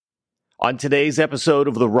On today's episode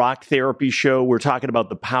of the Rock Therapy Show, we're talking about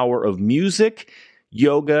the power of music,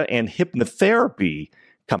 yoga, and hypnotherapy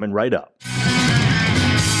coming right up.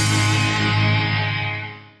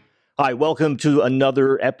 Hi, welcome to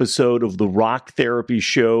another episode of the Rock Therapy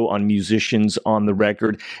Show on Musicians on the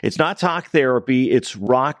Record. It's not talk therapy, it's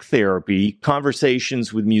rock therapy,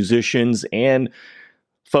 conversations with musicians and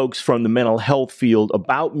folks from the mental health field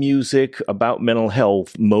about music, about mental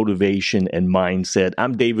health, motivation, and mindset.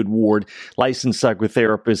 I'm David Ward, licensed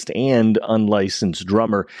psychotherapist and unlicensed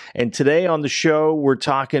drummer. And today on the show, we're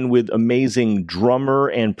talking with amazing drummer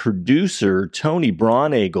and producer Tony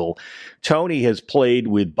Braunagel. Tony has played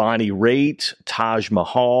with Bonnie Raitt, Taj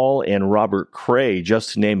Mahal, and Robert Cray,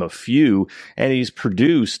 just to name a few, and he's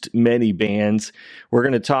produced many bands. We're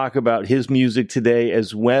going to talk about his music today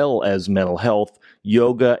as well as mental health,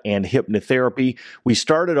 yoga, and hypnotherapy. We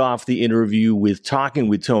started off the interview with talking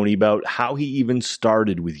with Tony about how he even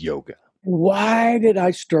started with yoga. Why did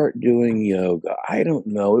I start doing yoga? I don't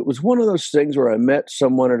know. It was one of those things where I met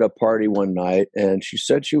someone at a party one night, and she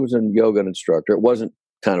said she was a yoga instructor. It wasn't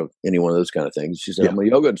kind of any one of those kind of things. She said, I'm a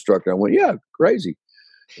yoga instructor. I went, yeah, crazy.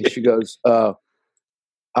 And she goes,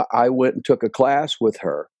 I went and took a class with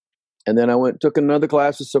her. And then I went and took another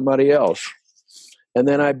class with somebody else. And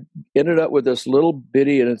then I ended up with this little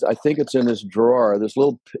bitty, and I think it's in this drawer,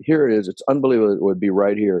 here it is. It's unbelievable. It would be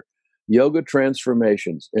right here. Yoga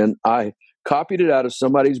Transformations. And I copied it out of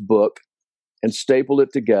somebody's book and stapled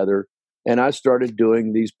it together. And I started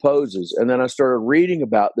doing these poses. And then I started reading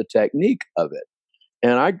about the technique of it.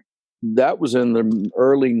 And that was in the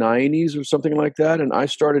early 90s or something like that. And I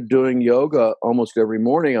started doing yoga almost every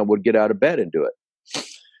morning. I would get out of bed and do it.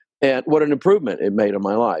 And what an improvement it made in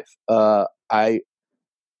my life. I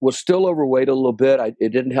was still overweight a little bit.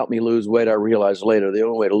 It didn't help me lose weight. I realized later the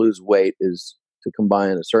only way to lose weight is to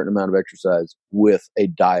combine a certain amount of exercise with a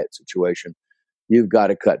diet situation. You've got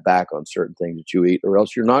to cut back on certain things that you eat, or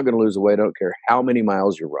else you're not going to lose the weight. I don't care how many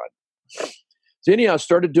miles you run. So anyhow, I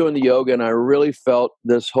started doing the yoga, and I really felt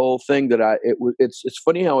this whole thing that it's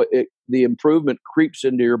funny how the improvement creeps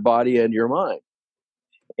into your body and your mind.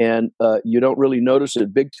 And you don't really notice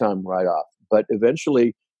it big time right off. But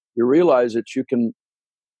eventually you realize that you can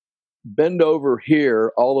bend over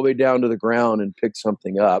here all the way down to the ground and pick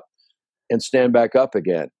something up and stand back up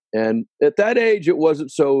again. And at that age, it wasn't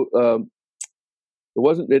so,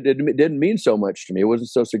 it didn't mean so much to me. It wasn't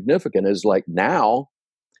so significant as like now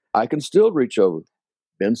I can still reach over,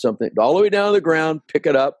 bend something all the way down to the ground, pick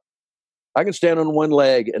it up. I can stand on one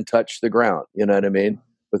leg and touch the ground. You know what I mean?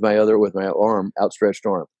 With my arm, outstretched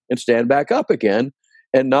arm, and stand back up again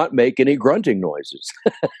and not make any grunting noises.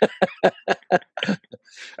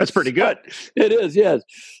 That's pretty good. It is, yes.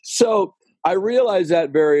 So I realized that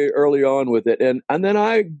very early on with it. And then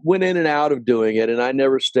I went in and out of doing it, and I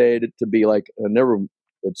never stayed to be I never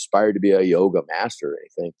aspired to be a yoga master or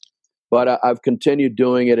anything. But I've continued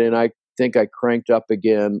doing it, and I think I cranked up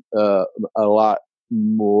again a lot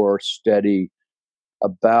more steady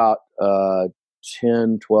about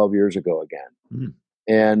 10, 12 years ago again.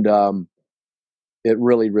 And it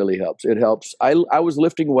really, really helps. It helps. I was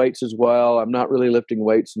lifting weights as well. I'm not really lifting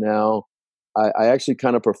weights now. I actually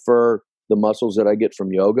kind of prefer the muscles that I get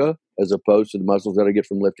from yoga as opposed to the muscles that I get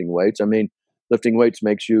from lifting weights. I mean, lifting weights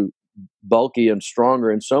makes you bulky and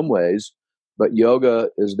stronger in some ways, but yoga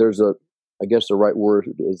I guess the right word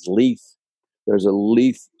is lethe. There's a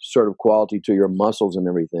lethe sort of quality to your muscles and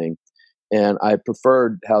everything. And I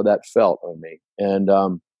preferred how that felt on me. And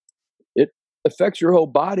it affects your whole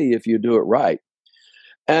body if you do it right.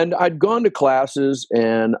 And I'd gone to classes,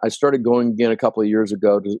 and I started going again a couple of years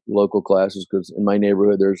ago to local classes because in my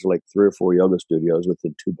neighborhood, there's like 3 or 4 yoga studios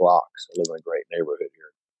within 2 blocks. I live in a great neighborhood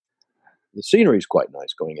here. The scenery is quite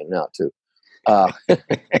nice going in and out, too.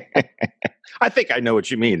 I think I know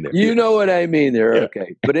what you mean there. You know what I mean there. Yeah.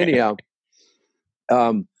 Okay. But anyhow,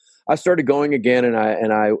 I started going again, and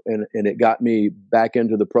it got me back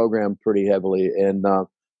into the program pretty heavily.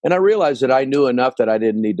 And I realized that I knew enough that I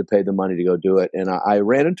didn't need to pay the money to go do it. And I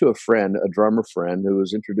ran into a drummer friend, who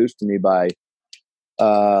was introduced to me by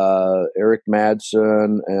Eric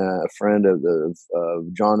Madsen, a friend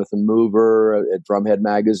of Jonathan Mover at Drumhead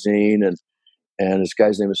Magazine, and this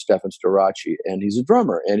guy's name is Stefan Storaci, and he's a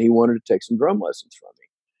drummer, and he wanted to take some drum lessons from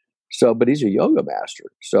me. But he's a yoga master,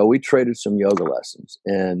 so we traded some yoga lessons,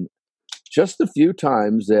 and just the few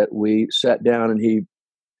times that we sat down and he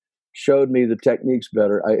showed me the techniques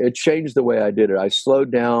better, it changed the way I did it. I slowed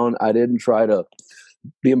down. I didn't try to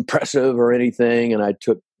be impressive or anything, and I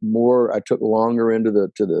took longer into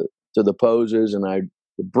the poses, and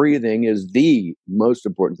the breathing is the most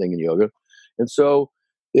important thing in yoga. And so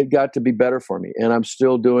it got to be better for me, and I'm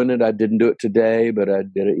still doing it. I didn't do it today, but I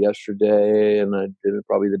did it yesterday, and I did it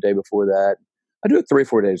probably the day before that. I do it 3 or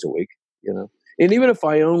 4 days a week, and even if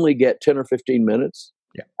I only get 10 or 15 minutes,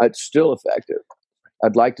 it's still effective.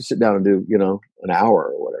 I'd like to sit down and do, an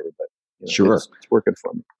hour or whatever, but sure, it's working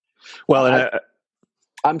for me. Well, and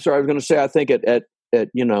I'm sorry, I was going to say, I think at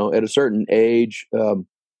a certain age,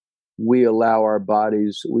 we allow our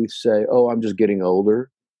bodies, we say, oh, I'm just getting older.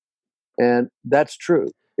 And that's true,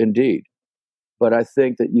 indeed. But I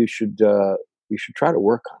think that you should try to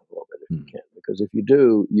work on it a little bit if you can, because if you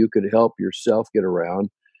do, you could help yourself get around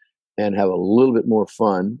and have a little bit more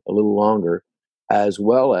fun, a little longer, as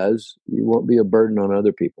well as you won't be a burden on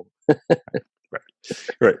other people.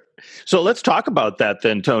 Right. So let's talk about that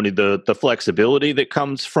then, Tony, the flexibility that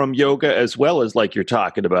comes from yoga, as well as, like you're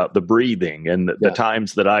talking about, the breathing and the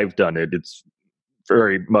times that I've done it. It's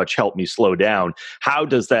very much helped me slow down. How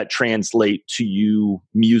does that translate to you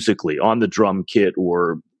musically on the drum kit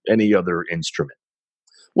or any other instrument?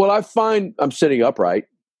 Well, I find I'm sitting upright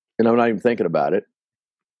and I'm not even thinking about it.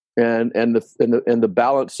 And the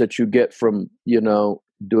balance that you get from,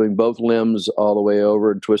 doing both limbs all the way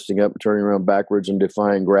over and twisting up and turning around backwards and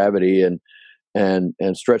defying gravity and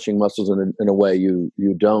stretching muscles in a way you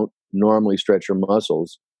don't normally stretch your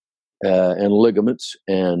muscles, and ligaments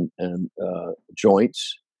and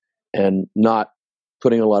joints, and not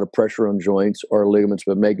putting a lot of pressure on joints or ligaments,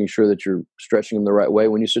 but making sure that you're stretching them the right way.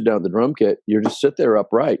 When you sit down at the drum kit, you just sit there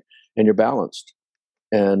upright and you're balanced.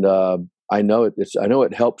 And I know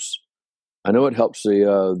it helps. I know it helps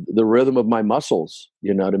the rhythm of my muscles.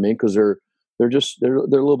 You know what I mean? Because they're a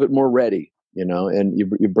little bit more ready. And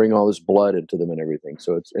you bring all this blood into them and everything.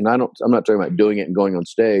 So I'm not talking about doing it and going on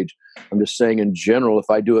stage. I'm just saying in general, if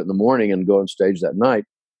I do it in the morning and go on stage that night,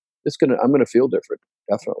 I'm gonna feel different.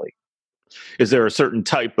 Definitely. Is there a certain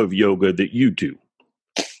type of yoga that you do?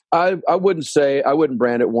 I wouldn't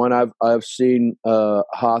brand it one. I've seen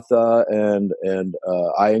Hatha and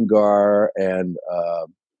Iyengar and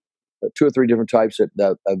 2 or 3 different types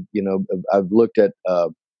that I've looked at.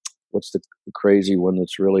 What's the crazy one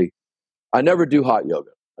that's really? I never do hot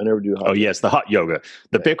yoga. Oh, yes, the hot yoga,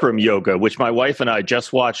 the Bikram yoga, which my wife and I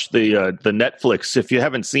just watched the Netflix. If you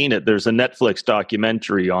haven't seen it, there's a Netflix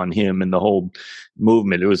documentary on him and the whole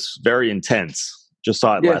movement. It was very intense. Just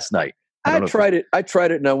saw it last night. I tried it,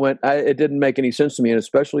 and I went. It didn't make any sense to me, and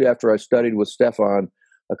especially after I studied with Stefan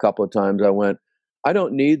a couple of times, I went, I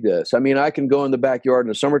don't need this. I mean, I can go in the backyard in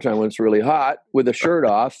the summertime when it's really hot with a shirt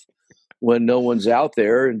off, when no one's out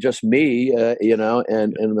there and just me,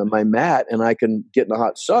 and my mat, and I can get in the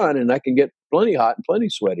hot sun and I can get plenty hot and plenty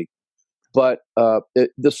sweaty. But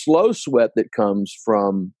the slow sweat that comes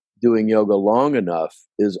from doing yoga long enough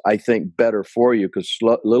is, I think, better for you, because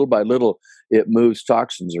little by little it moves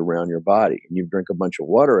toxins around your body, and you drink a bunch of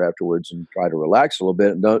water afterwards and try to relax a little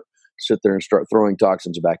bit, and don't sit there and start throwing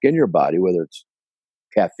toxins back in your body, whether it's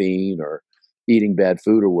caffeine or eating bad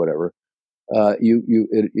food or whatever.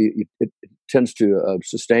 It tends to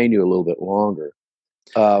sustain you a little bit longer.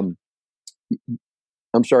 I'm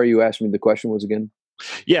sorry, you asked me, the question was again?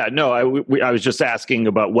 Yeah, no, I was just asking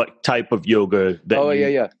about what type of yoga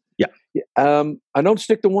that. Yeah. I don't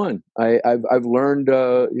stick to one. I've learned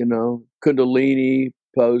Kundalini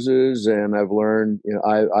poses, and I've learned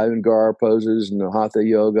Iyengar poses and Hatha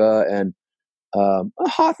yoga, and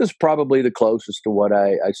Hatha is probably the closest to what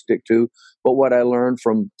I stick to. But what I learned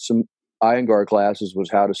from some Iyengar classes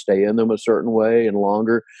was how to stay in them a certain way and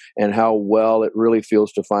longer, and how well it really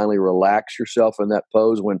feels to finally relax yourself in that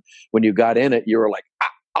pose. When you got in it, you were like,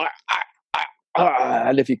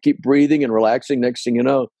 and if you keep breathing and relaxing, next thing you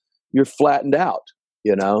know, you're flattened out,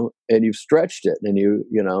 and you've stretched it, and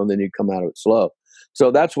and then you come out of it slow.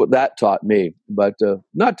 So that's what that taught me, but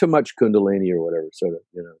not too much Kundalini or whatever, sort of,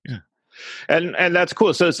 Yeah. And that's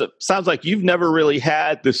cool. So it sounds like you've never really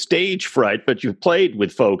had the stage fright, but you've played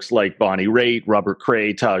with folks like Bonnie Raitt, Robert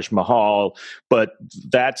Cray, Taj Mahal, but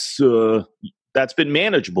that's been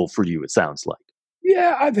manageable for you, it sounds like.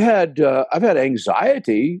 Yeah, I've had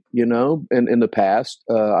anxiety, in the past.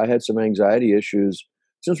 I had some anxiety issues.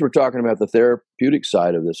 Since we're talking about the therapeutic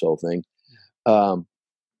side of this whole thing,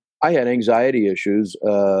 I had anxiety issues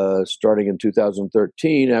starting in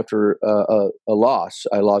 2013 after a loss.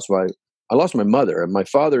 I lost my mother, and my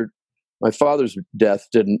father's death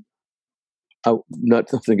didn't.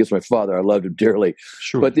 Nothing against my father. I loved him dearly,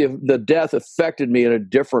 sure. But the death affected me in a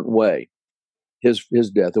different way.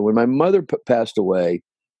 His death, and when my mother passed away,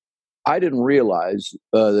 I didn't realize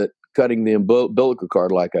that cutting the umbilical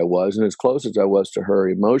cord like I was, and as close as I was to her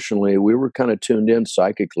emotionally, we were kind of tuned in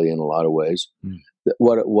psychically in a lot of ways.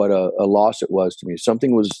 what a loss it was to me.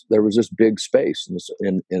 There was this big space,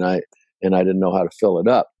 and I didn't know how to fill it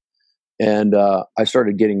up, and I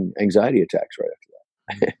started getting anxiety attacks right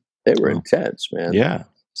after that. They were intense, man. Yeah,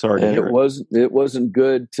 sorry to and hear it wasn't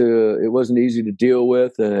good to. It wasn't easy to deal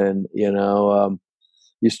with, and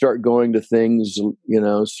you start going to things,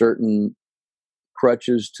 certain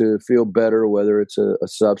crutches to feel better, whether it's a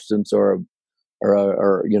substance or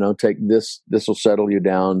take this will settle you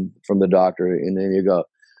down from the doctor, and then you go,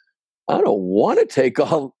 I don't want to take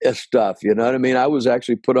all this stuff. You know what I mean? I was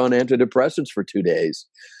actually put on antidepressants for 2 days,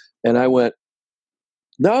 and I went,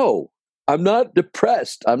 no, I'm not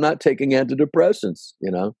depressed. I'm not taking antidepressants.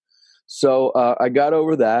 So I got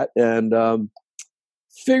over that and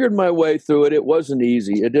figured my way through it. It wasn't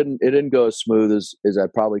easy. It didn't go as smooth as I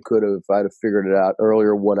probably could have if I'd have figured it out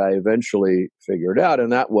earlier. What I eventually figured out,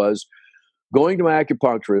 and that was going to my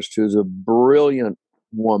acupuncturist, who's a brilliant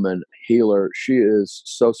woman healer. She is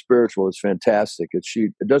so spiritual. It's fantastic.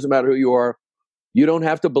 It doesn't matter who you are. You don't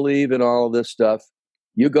have to believe in all of this stuff.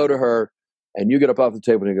 You go to her and you get up off the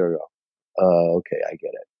table and you go, okay, I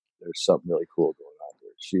get it. There's something really cool going on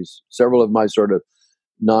here. Several of my sort of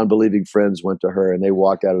non-believing friends went to her and they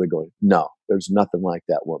walked out of there going, no, there's nothing like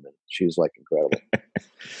that woman. She's like incredible.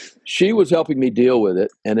 She was helping me deal with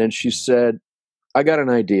it. And then she said, I got an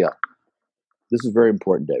idea. This is very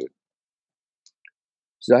important, David.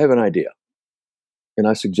 She said, I have an idea. And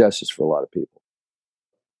I suggest this for a lot of people.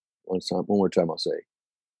 One more time, I'll say,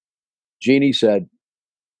 Jeannie said,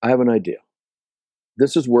 I have an idea.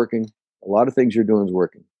 This is working. A lot of things you're doing is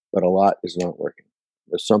working, but a lot is not working.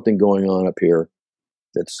 There's something going on up here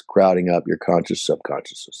that's crowding up your conscious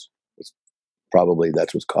subconsciousness.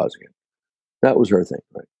 That's what's causing it. That was her thing,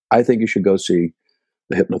 right? I think you should go see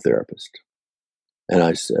the hypnotherapist. And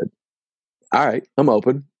I said, all right, I'm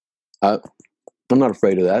open. I'm not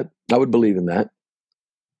afraid of that. I would believe in that,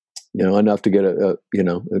 enough to get a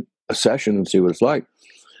session and see what it's like.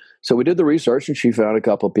 So we did the research, and she found a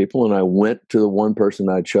couple of people, and I went to the one person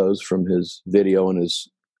I chose from his video and his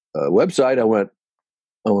website. I went,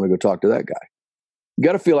 I want to go talk to that guy. You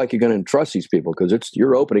got to feel like you're going to trust these people because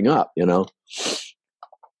you're opening up, And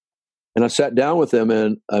I sat down with him,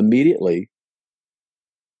 and immediately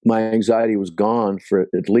my anxiety was gone for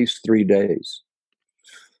at least 3 days.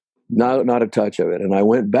 Not a touch of it. And I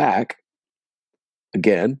went back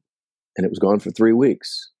again, and it was gone for 3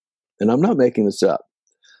 weeks. And I'm not making this up.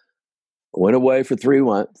 I went away for 3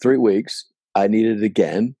 weeks. I needed it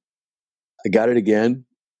again. I got it again.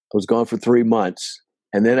 I was gone for 3 months.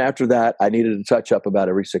 And then after that, I needed to touch up about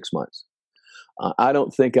every 6 months. I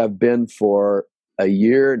don't think I've been for a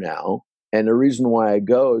year now. And the reason why I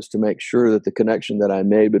go is to make sure that the connection that I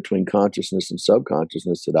made between consciousness and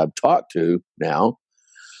subconsciousness that I've talked to now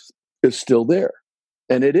is still there.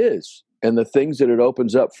 And it is. And the things that it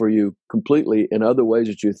opens up for you completely in other ways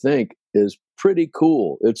that you think is pretty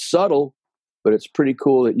cool. It's subtle, but it's pretty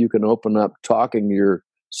cool that you can open up talking to your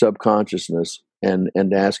subconsciousness and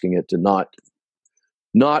asking it to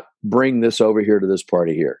not bring this over here to this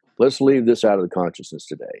party here. Let's leave this out of the consciousness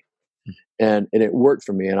today. And it worked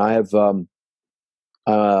for me. And I have,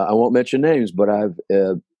 I won't mention names, but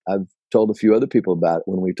I've told a few other people about it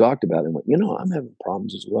when we talked about it and went, I'm having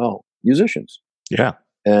problems as well. Musicians. Yeah.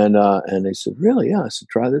 And they said, really? Yeah. I said,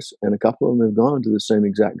 try this. And a couple of them have gone to the same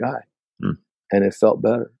exact guy and it felt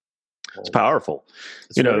better. It's powerful.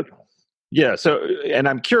 Yeah. So, and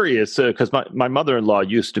I'm curious because my mother-in-law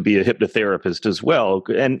used to be a hypnotherapist as well.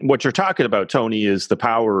 And what you're talking about, Tony, is the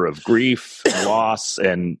power of grief, loss,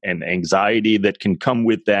 and anxiety that can come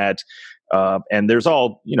with that. And there's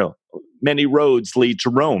many roads lead to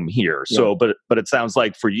Rome here. So, but it sounds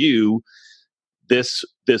like for you, this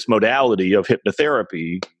modality of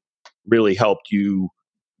hypnotherapy really helped you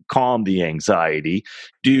calm the anxiety.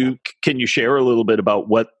 Can you share a little bit about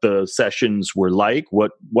what the sessions were like?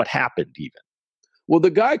 What happened even? Well, the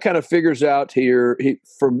guy kind of figures out here,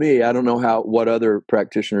 for me, I don't know what other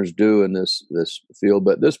practitioners do in this field,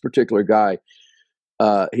 but this particular guy,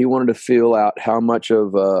 he wanted to feel out how much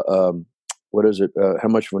of how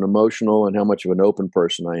much of an emotional and how much of an open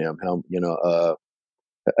person I am.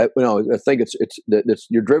 I think it's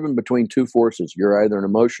you're driven between two forces. You're either an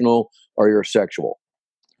emotional or you're sexual.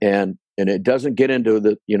 And it doesn't get into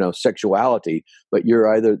the, sexuality, but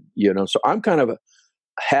you're either, so I'm kind of a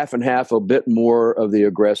half and half, a bit more of the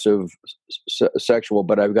aggressive sexual,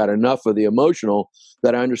 but I've got enough of the emotional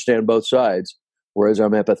that I understand both sides. Whereas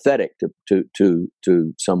I'm empathetic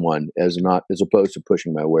to someone as opposed to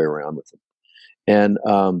pushing my way around with them. And,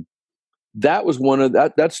 that was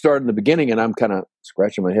that started in the beginning, and I'm kind of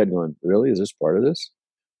scratching my head going, really, is this part of this?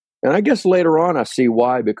 And I guess later on I see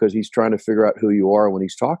why, because he's trying to figure out who you are when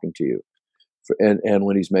he's talking to you, and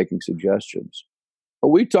when he's making suggestions. But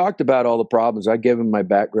we talked about all the problems. I gave him my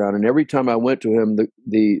background, and every time I went to him,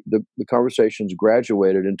 the conversations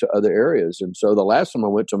graduated into other areas. And so the last time I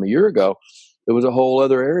went to him a year ago, it was a whole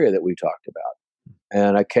other area that we talked about.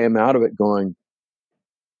 And I came out of it going,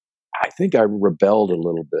 I think I rebelled a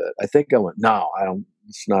little bit. I think I went, no, I don't.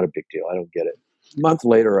 It's not a big deal. I don't get it. A month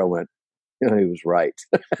later, I went, he was right.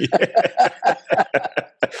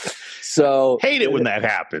 So hate it when that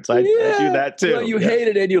happens. I do that too. Well, you hate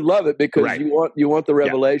it and you love it because you want the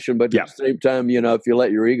revelation, but at the same time, if you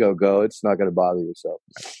let your ego go, it's not going to bother you. So,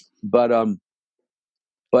 but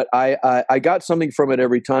I got something from it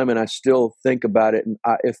every time, and I still think about it. And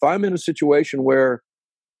if I'm in a situation where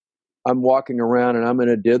I'm walking around and I'm in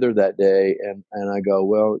a dither that day, and I go,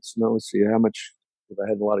 well, let's see, how much have I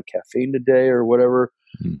had? A lot of caffeine today or whatever.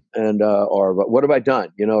 And or what have I done?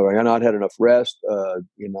 Have I not had enough rest? I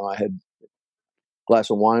had a glass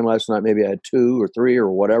of wine last night. Maybe I had 2 or 3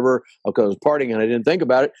 or whatever, because I was partying and I didn't think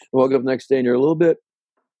about it. I woke up the next day and you're a little bit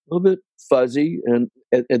fuzzy. And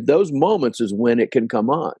at those moments is when it can come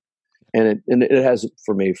on, and it has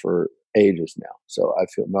for me for ages now. So I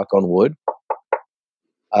feel, knock on wood,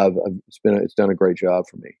 it's done a great job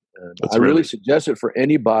for me. And I really suggest it for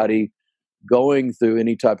anybody going through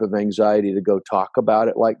any type of anxiety to go talk about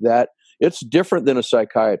it like that. It's different than a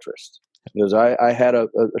psychiatrist, because I had a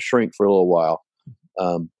shrink for a little while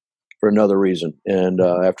for another reason, and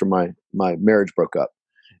after my marriage broke up,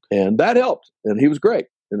 and that helped, and he was great,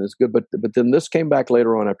 and it's good. But then this came back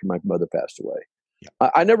later on after my mother passed away.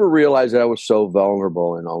 I never realized that I was so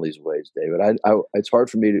vulnerable in all these ways, David. It was hard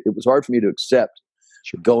for me to accept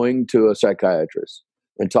going to a psychiatrist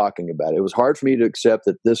and talking about it. It was hard for me to accept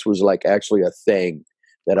that this was like actually a thing,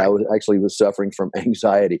 that I was suffering from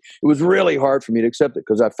anxiety. It was really hard for me to accept it,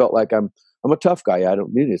 because I felt like I'm a tough guy. I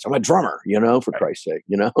don't need this. I'm a drummer, for Christ's sake,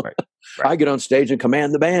 Right. I get on stage and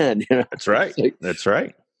command the band. That's right. That's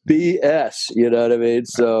right. BS, you know what I mean? Right.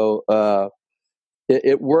 So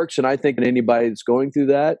it works, and I think that anybody that's going through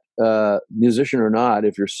that, musician or not,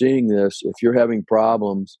 if you're seeing this, if you're having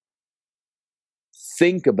problems,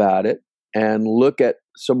 think about it and look at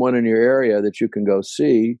someone in your area that you can go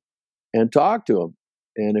see and talk to them.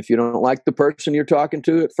 And if you don't like the person you're talking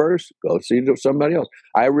to at first, go see somebody else.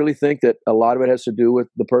 I really think that a lot of it has to do with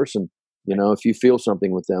the person. If you feel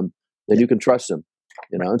something with them, then you can trust them.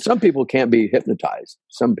 And some people can't be hypnotized.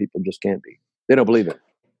 Some people just can't be. They don't believe it.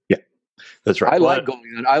 Yeah, that's right. I like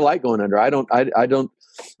going under. I don't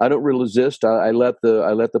really resist. I let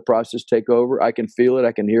the process take over. I can feel it.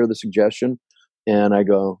 I can hear the suggestion. And I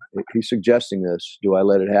go, he's suggesting this. Do I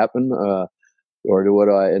let it happen? Or do what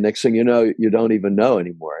I, and next thing you know, you don't even know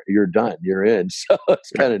anymore. You're done. You're in. So it's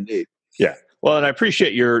kind of neat. Yeah. Well, and I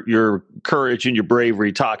appreciate your courage and your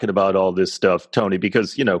bravery talking about all this stuff, Tony,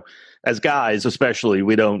 because, as guys, especially,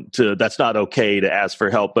 we don't, that's not okay to ask for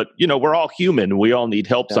help, but, we're all human. We all need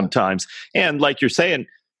help sometimes. And like you're saying,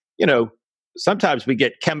 sometimes we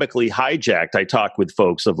get chemically hijacked. I talk with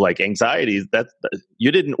folks of like anxiety. That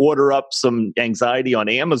you didn't order up some anxiety on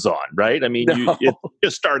Amazon, right? I mean, it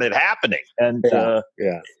just started happening, and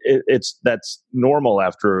that's normal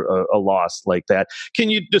after a loss like that. Can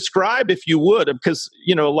you describe, if you would, because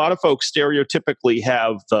a lot of folks stereotypically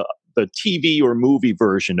have the TV or movie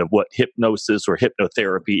version of what hypnosis or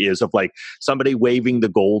hypnotherapy is, of like somebody waving the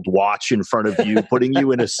gold watch in front of you, putting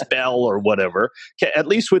you in a spell or whatever. At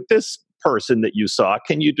least with this person that you saw,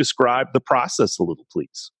 can you describe the process a little,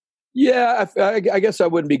 please? Yeah, I guess I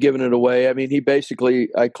wouldn't be giving it away. I mean,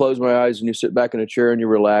 I close my eyes and you sit back in a chair and you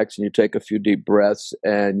relax and you take a few deep breaths,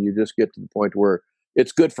 and you just get to the point where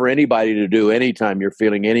it's good for anybody to do anytime you're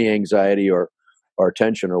feeling any anxiety or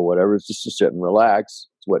tension or whatever. It's just to sit and relax.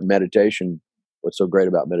 It's what's so great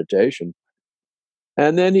about meditation.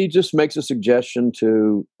 And then he just makes a suggestion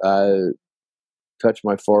to touch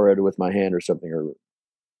my forehead with my hand or something, or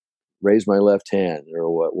raise my left hand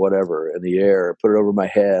or whatever in the air, put it over my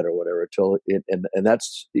head or whatever, and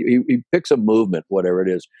that's, he picks a movement, whatever it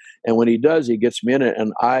is. And when he does, he gets me in it,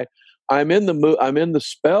 and I'm in the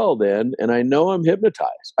spell then, and I know I'm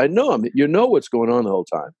hypnotized. I know what's going on the whole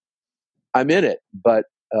time. I'm in it, but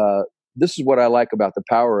this is what I like about the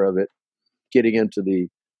power of it, getting into the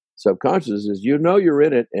subconscious, is you're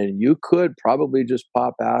in it, and you could probably just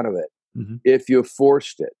pop out of it if you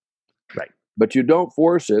forced it. Right. But you don't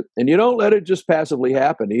force it, and you don't let it just passively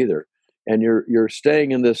happen either. And you're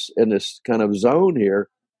staying in this kind of zone here.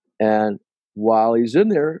 And while he's in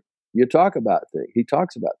there, you talk about things. He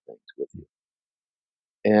talks about things with you.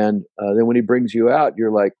 And then when he brings you out,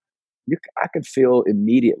 you're like, I can feel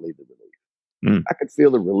immediately the relief. Mm. I could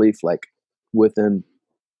feel the relief like within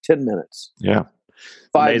 10 minutes. Yeah.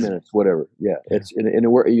 5 Amazing. minutes, whatever. Yeah. It's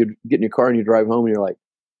and where you get in your car and you drive home and you're like,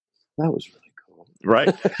 that was really cool.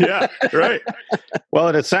 Right. Yeah. Right. Well,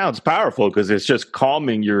 and it sounds powerful because it's just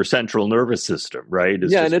calming your central nervous system, right?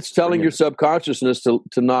 And it's telling your subconsciousness to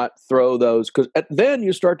not throw those, because then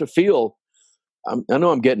you start to feel. I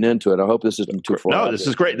know I'm getting into it. I hope this isn't too far. No, this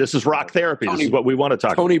is great. This is rock therapy. This is what we want to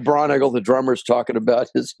talk Tony Bronigal, the drummer's talking about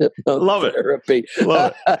his hypnotherapy.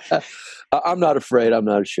 Love it. I'm not afraid. I'm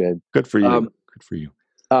not ashamed. Good for you. Good for you.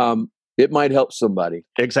 It might help somebody.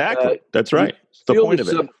 Exactly. That's right. The point of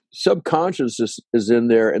it. Subconscious is in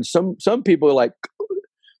there, and some people like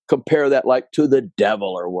compare that like to the devil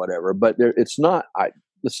or whatever, but it's not.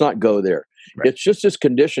 Let's not go there. Right. It's just this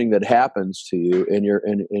conditioning that happens to you in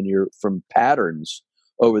your from patterns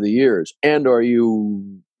over the years, and or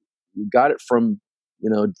you got it from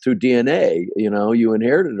through DNA. You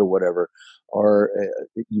inherited it or whatever, or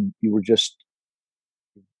you were just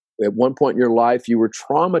at one point in your life you were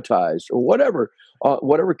traumatized or whatever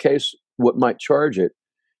case what might charge it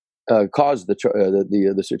caused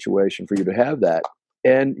the situation for you to have that,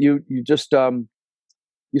 and you just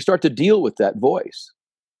you start to deal with that voice.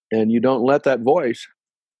 And you don't let that voice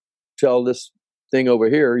tell this thing over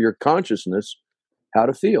here, your consciousness, how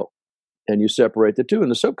to feel. And you separate the two.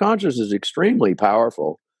 And the subconscious is extremely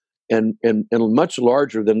powerful and much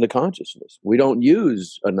larger than the consciousness. We don't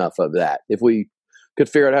use enough of that. If we could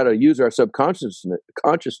figure out how to use our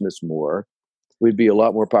consciousness more, we'd be a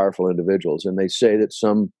lot more powerful individuals. And they say that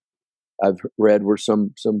I've read where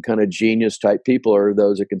some kind of genius type people are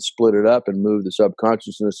those that can split it up and move the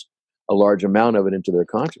subconsciousness, a large amount of it, into their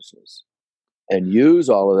consciousness and use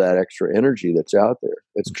all of that extra energy that's out there.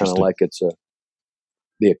 It's kind of like it's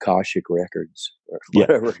the Akashic records or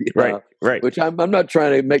whatever. Right. Which I'm not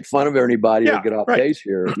trying to make fun of anybody or get off base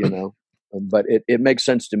here, but it makes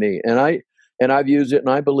sense to me. And I've used it and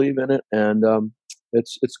I believe in it, and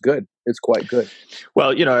it's good. It's quite good. Well,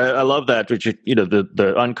 I love that, Richard.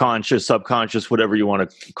 The unconscious, subconscious, whatever you want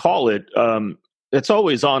to call it. It's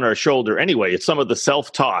always on our shoulder anyway. It's some of the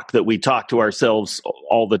self-talk that we talk to ourselves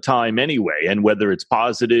all the time anyway. And whether it's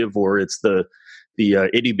positive or it's the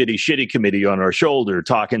itty bitty shitty committee on our shoulder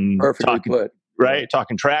talking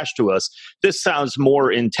trash to us, this sounds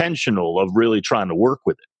more intentional of really trying to work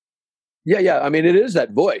with it. Yeah. I mean, it is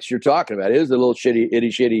that voice you're talking about. It is the little itty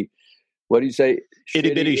shitty. What do you say?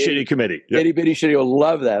 Itty bitty shitty committee. Yep. Itty bitty shitty. I'll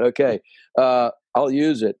love that. Okay. I'll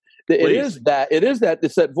use it. It's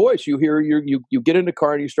that voice you hear. You get in the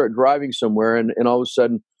car and you start driving somewhere, and all of a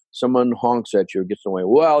sudden someone honks at you or gets away.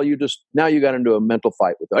 Well, now you got into a mental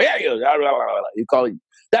fight with them. Yeah, you call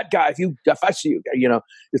that guy. If I see you,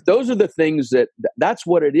 if those are the things that's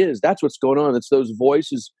what it is. That's what's going on. It's those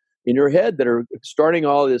voices in your head that are starting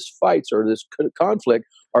all this fights or this conflict,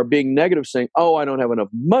 are being negative, saying, "Oh, I don't have enough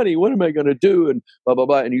money. What am I going to do?" And blah blah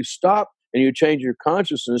blah. And you stop and you change your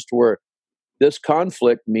consciousness to where this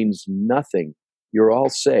conflict means nothing. You're all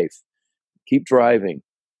safe. Keep driving.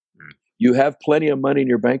 You have plenty of money in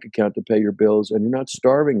your bank account to pay your bills, and you're not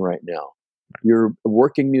starving right now. You're a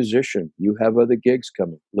working musician. You have other gigs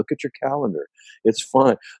coming. Look at your calendar. It's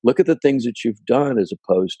fun. Look at the things that you've done as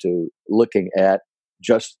opposed to looking at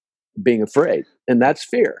just being afraid. And that's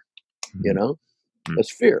fear.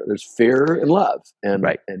 That's fear. There's fear and love. And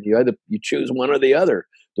you choose one or the other.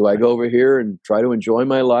 Do I go over here and try to enjoy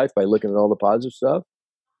my life by looking at all the positive stuff?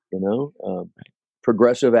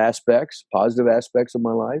 Progressive aspects, positive aspects of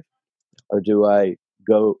my life? Or do I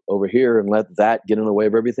go over here and let that get in the way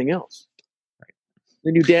of everything else?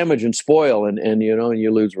 Then you damage and spoil, and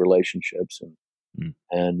you lose relationships,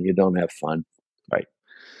 and you don't have fun. Right.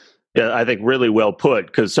 Yeah, I think really well put,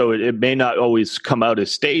 because it may not always come out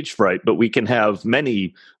as stage fright, but we can have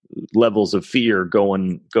many levels of fear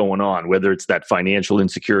going on, whether it's that financial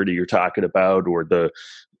insecurity you're talking about or the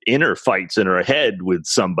inner fights in our head with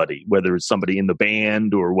somebody, whether it's somebody in the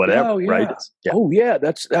band or whatever, right?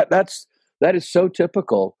 That is so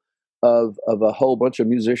typical of a whole bunch of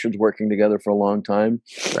musicians working together for a long time.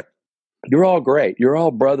 Right. You're all great. You're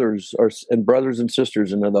all brothers and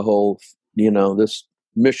sisters into the whole, this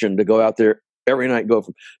mission to go out there every night, go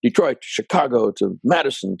from Detroit to Chicago to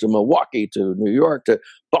Madison to Milwaukee to New York to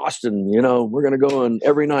Boston. We're going to go on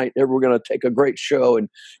every night. We're going to take a great show, and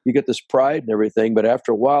you get this pride and everything. But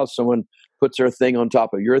after a while, someone puts their thing on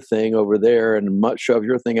top of your thing over there and shove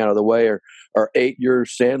your thing out of the way, or ate your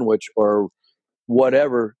sandwich or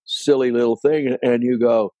whatever silly little thing, and you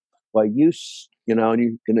go, "Well, and you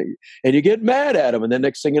get mad at them, and then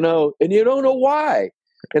next thing you know, and you don't know why,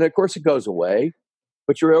 and of course it goes away."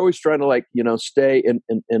 but you're always trying to like, stay and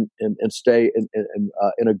stay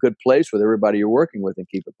in a good place with everybody you're working with and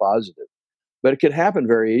keep it positive. But it can happen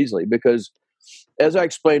very easily because, as I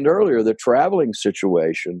explained earlier, the traveling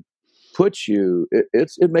situation puts you,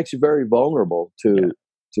 it makes you very vulnerable to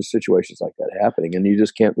situations like that happening. And you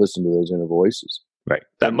just can't listen to those inner voices. Right.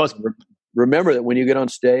 That must remember that when you get on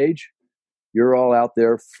stage, you're all out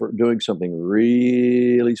there for doing something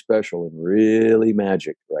really special and really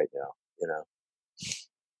magic right now.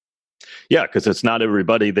 Yeah, because it's not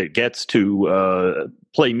everybody that gets to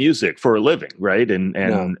play music for a living, right?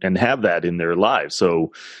 And have that in their lives.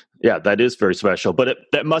 So, yeah, that is very special. But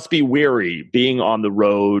that must be weary being on the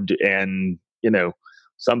road, and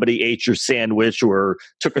somebody ate your sandwich or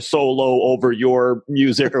took a solo over your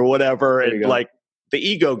music or whatever, and like the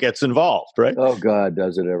ego gets involved, right? Oh God,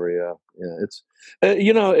 does it ever? Yeah. It's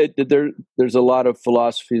there's a lot of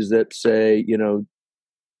philosophies that say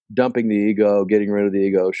dumping the ego, getting rid of the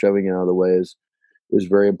ego, shoving it out of the way is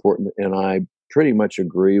very important, and I pretty much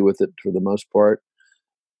agree with it for the most part.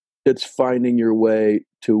 It's finding your way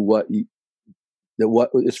to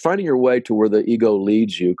it's finding your way to where the ego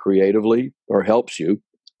leads you creatively, or helps you,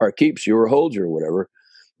 or keeps you, or holds you, or whatever,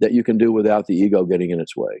 that you can do without the ego getting in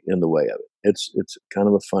the way of it. It's kind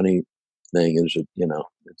of a funny thing. It's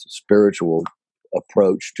a spiritual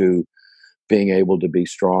approach to being able to be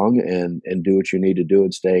strong and do what you need to do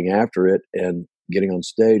and staying after it and getting on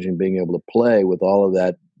stage and being able to play with all of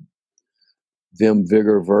that vim,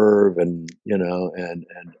 vigor, verve, and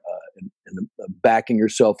backing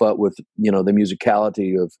yourself up with the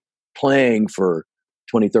musicality of playing for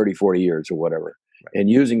 20, 30, 40 years or whatever, and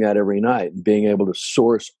using that every night and being able to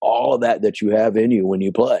source all of that you have in you when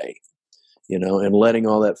you play, and letting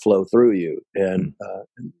all that flow through you, and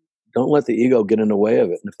don't let the ego get in the way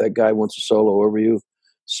of it. And if that guy wants to solo over you,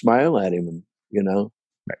 smile at him and,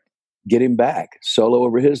 get him back. Solo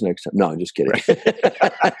over his next time. No, I'm just kidding.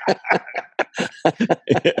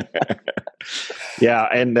 Yeah.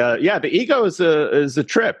 And the ego is a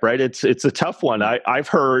trip, right? It's a tough one. I've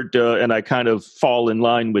heard, and I kind of fall in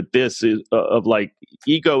line with this, of like,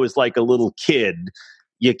 ego is like a little kid.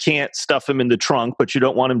 You can't stuff him in the trunk, but you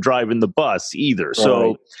don't want him driving the bus either. Right.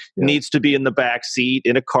 So it needs to be in the back seat,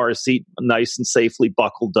 in a car seat, nice and safely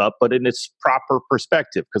buckled up, but in its proper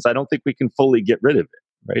perspective, because I don't think we can fully get rid of it,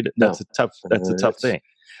 right? That's a tough thing.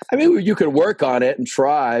 I mean, you could work on it and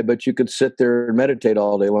try, but you could sit there and meditate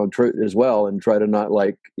all day long as well, and try to not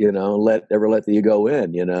let the ego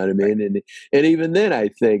in. You know what I mean? Right. And even then, I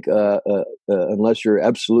think unless you're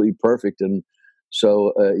absolutely perfect, and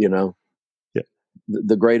so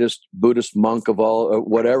the greatest Buddhist monk of all,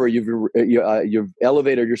 whatever, you've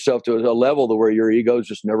elevated yourself to a level to where your ego is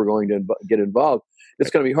just never going to get involved. It's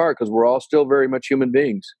going to be hard because we're all still very much human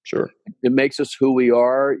beings. Sure, it makes us who we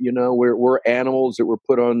are. We're animals that were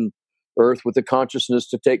put on Earth with the consciousness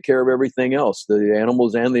to take care of everything else, the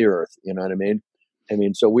animals and the Earth. You know what I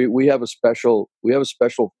mean? So we have a special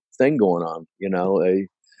thing going on.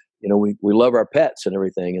 We love our pets and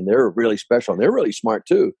everything, and they're really special, and they're really smart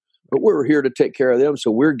too. But we're here to take care of them,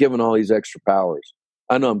 so we're given all these extra powers.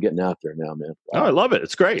 I know I'm getting out there now, man. Wow. Oh, I love it.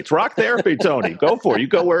 It's great. It's rock therapy, Tony. Go for it. You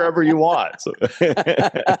go wherever you want. So.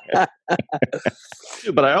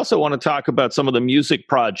 But I also want to talk about some of the music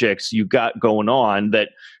projects you got going on that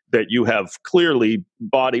you have clearly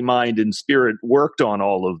body, mind, and spirit worked on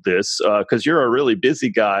all of this, because you're a really busy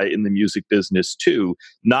guy in the music business too,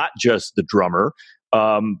 not just the drummer.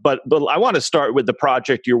 But I want to start with the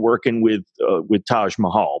project you're working with Taj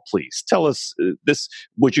Mahal. Please tell us this.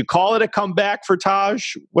 Would you call it a comeback for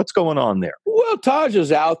Taj? What's going on there? Well, Taj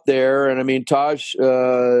is out there, and I mean, Taj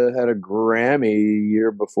had a Grammy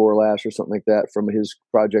year before last or something like that from his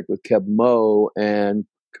project with Keb Mo, and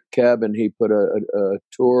Keb and he put a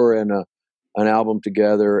tour and an album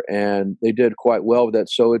together, and they did quite well with that.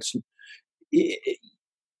 So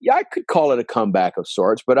yeah, I could call it a comeback of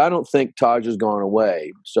sorts, but I don't think Taj has gone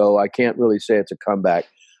away. So I can't really say it's a comeback.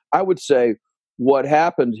 I would say what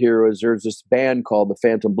happened here is there's this band called the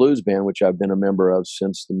Phantom Blues Band, which I've been a member of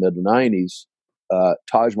since the mid-'90s.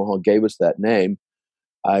 Taj Mahal gave us that name.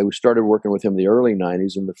 I started working with him in the early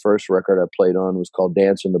 90s, and the first record I played on was called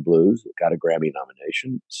Dance in the Blues. It got a Grammy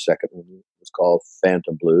nomination. The second one was called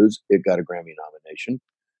Phantom Blues. It got a Grammy nomination.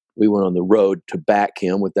 We went on the road to back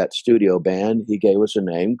him with that studio band. He gave us a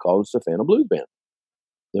name, called us the Phantom Blues Band.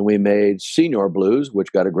 Then we made Senior Blues,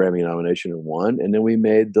 which got a Grammy nomination and won. And then we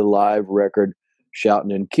made the live record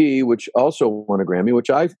Shoutin' in Key, which also won a Grammy, which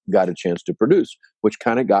I got a chance to produce, which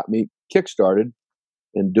kind of got me kickstarted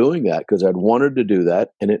in doing that because I'd wanted to do that,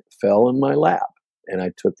 and it fell in my lap. And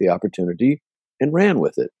I took the opportunity and ran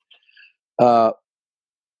with it.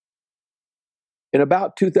 in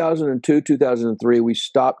about 2002, 2003, we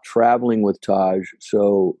stopped traveling with Taj.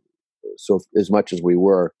 So as much as we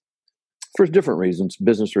were, for different reasons,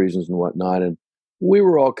 business reasons and whatnot. And we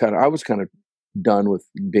were all I was kind of done with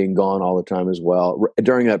being gone all the time as well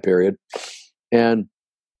during that period. And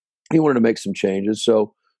he wanted to make some changes.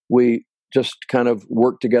 So we just kind of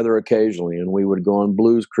worked together occasionally, and we would go on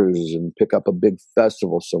blues cruises and pick up a big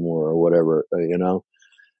festival somewhere or whatever,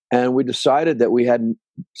 And we decided that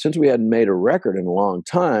since we hadn't made a record in a long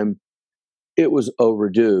time, it was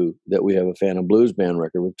overdue that we have a Phantom Blues Band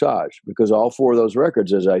record with Taj, because all 4 of those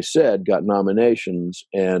records, as I said, got nominations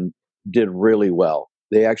and did really well.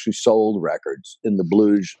 They actually sold records in the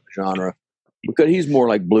blues genre, because he's more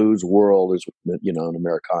like blues world, as an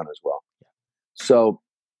Americana as well. So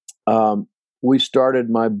we started,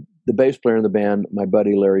 the bass player in the band, my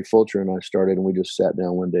buddy Larry Fulcher, and I started, and we just sat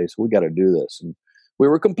down one day, so we got to do this. And we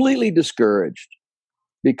were completely discouraged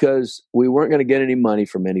because we weren't going to get any money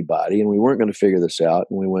from anybody, and we weren't going to figure this out.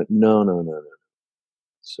 And we went, no.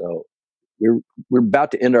 So we're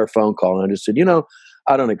about to end our phone call, and I just said,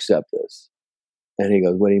 I don't accept this. And he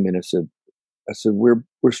goes, what do you mean? I said,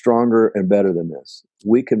 we're stronger and better than this.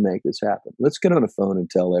 We can make this happen. Let's get on the phone and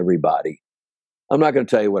tell everybody. I'm not going to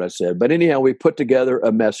tell you what I said, but anyhow, we put together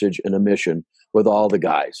a message and a mission with all the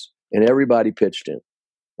guys, and everybody pitched in.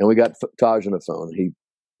 And we got Taj on the phone.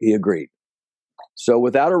 He agreed. So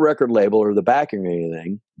without a record label or the backing or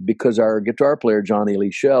anything, because our guitar player, Johnny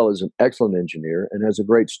Lee Shell, is an excellent engineer and has a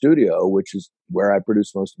great studio, which is where I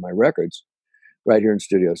produce most of my records, right here in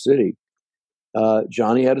Studio City.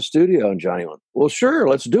 Johnny had a studio, and Johnny went, well, sure,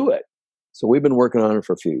 let's do it. So we've been working on it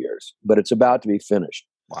for a few years, but it's about to be finished.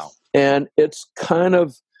 Wow. And it's kind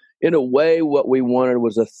of, in a way, what we wanted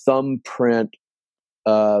was a thumbprint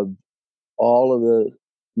of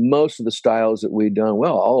most of the styles that we'd done.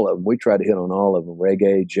 Well, all of them. We tried to hit on all of them: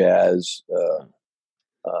 reggae, jazz,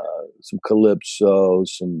 some calypso,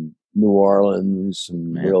 some New Orleans,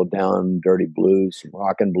 some real down dirty blues, some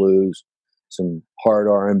rock and blues, some hard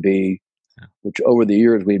R&B, which over the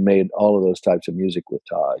years we'd made all of those types of music with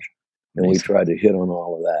Taj. And we tried to hit on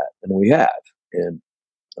all of that. And we have. And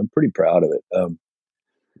I'm pretty proud of it.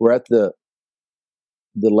 We're at the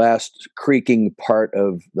last creaking part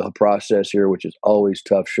of the process here, which is always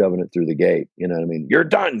tough, shoving it through the gate. You know what I mean? You're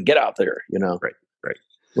done. Get out there. Right.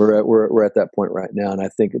 We're at that point right now, and I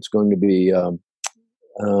think it's going to be. I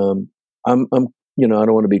don't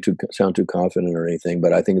want to sound too confident or anything,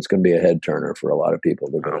 but I think it's going to be a head turner for a lot of people.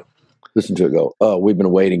 They're going to listen to it, go, "Oh, we've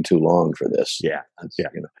been waiting too long for this." Yeah.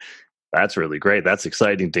 That's really great. That's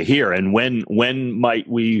exciting to hear. And when might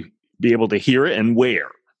we be able to hear it, and where?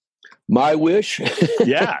 My wish,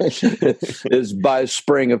 yeah, is by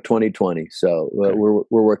spring of 2020. So we're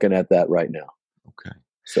working at that right now. Okay.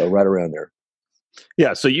 So right around there.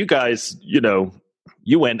 Yeah. So you guys,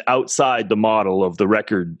 you went outside the model of the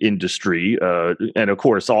record industry, and of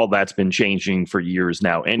course, all that's been changing for years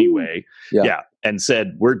now. Anyway, yeah, and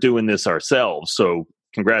said we're doing this ourselves. So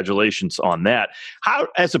congratulations on that. How,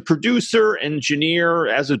 as a producer, engineer,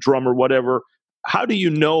 as a drummer, whatever, how do you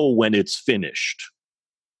know when it's finished?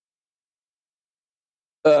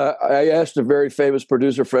 I asked a very famous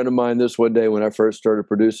producer friend of mine this one day when I first started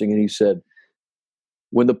producing, and he said,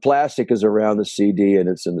 when the plastic is around the CD and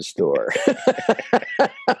it's in the store.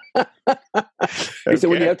 He said,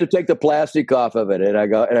 when you have to take the plastic off of it. And I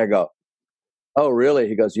go, oh, really?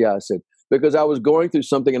 He goes, yeah. I said, because I was going through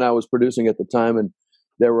something and I was producing at the time, and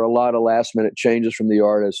there were a lot of last minute changes from the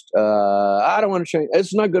artist. I don't want to change.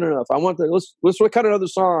 It's not good enough. I want let's cut another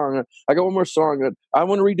song. I got one more song. I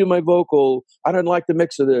want to redo my vocal. I don't like the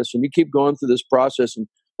mix of this. And you keep going through this process. And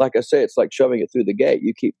like I say, it's like shoving it through the gate.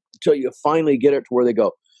 You keep until you finally get it to where they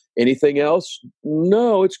go, anything else?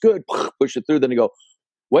 No, it's good. Push it through. Then you go,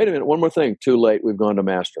 wait a minute, one more thing. Too late. We've gone to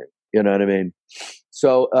mastering. You know what I mean?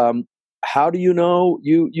 So how do you know?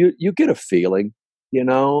 You get a feeling.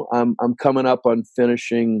 I'm coming up on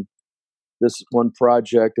finishing this one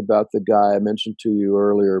project about the guy I mentioned to you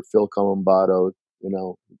earlier, Phil Colombato.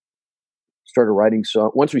 Started writing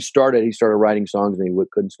songs. Once we started, he started writing songs, and he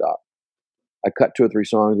couldn't stop. I cut 2 or 3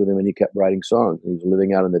 songs with him, and he kept writing songs. He was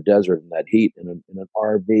living out in the desert in that heat in an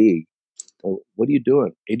RV. What are you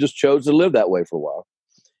doing? He just chose to live that way for a while.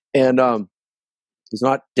 And he's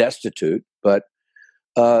not destitute, but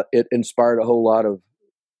it inspired a whole lot of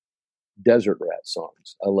Desert Rat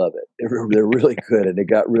songs. I love it. They're really good, and it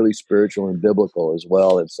got really spiritual and biblical as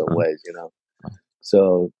well in some ways,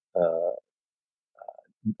 So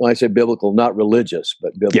when I say biblical, not religious,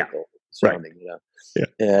 but biblical sounding, Yeah.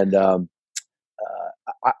 And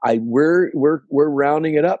we're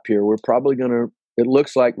rounding it up here. We're probably going to, it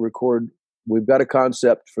looks like, record we've got a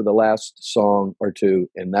concept for the last song or two,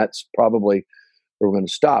 and that's probably where we're going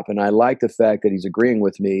to stop. And I like the fact that he's agreeing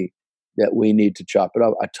with me that we need to chop it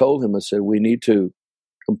up. I told him, I said, we need to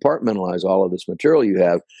compartmentalize all of this material you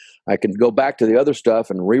have. I can go back to the other stuff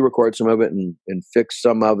and re-record some of it and fix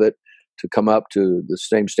some of it to come up to the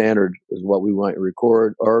same standard as what we want to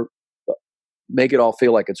record, or make it all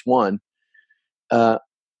feel like it's one.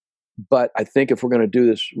 But I think if we're going to do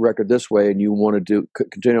this record this way, and you want to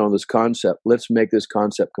continue on this concept, let's make this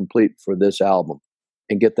concept complete for this album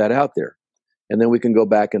and get that out there. And then we can go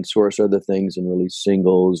back and source other things and release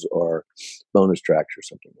singles or bonus tracks or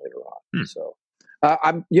something later on. So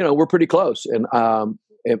we're pretty close, and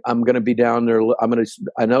I'm going to be down there.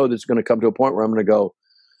 I know that it's going to come to a point where I'm going to go,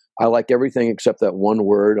 I like everything except that one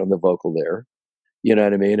word on the vocal there. You know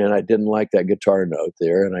what I mean? And I didn't like that guitar note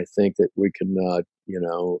there. And I think that we can,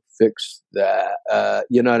 fix that.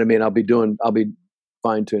 You know what I mean? I'll be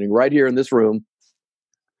fine tuning right here in this room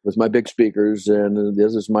with my big speakers. And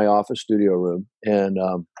this is my office studio room. And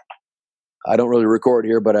I don't really record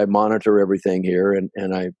here, but I monitor everything here,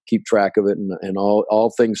 and I keep track of it. And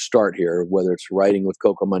all things start here, whether it's writing with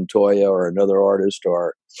Coco Montoya or another artist,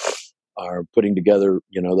 or putting together,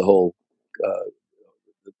 the whole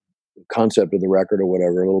concept of the record or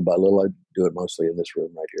whatever. Little by little, I do it mostly in this room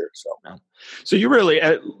right here. So you really,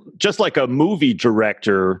 just like a movie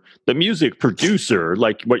director, the music producer,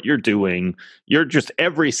 like what you're doing, you're just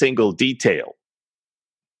every single detail.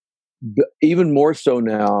 Even more so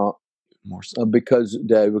now, because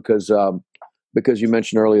you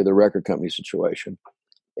mentioned earlier the record company situation,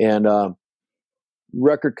 and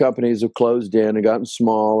record companies have closed in and gotten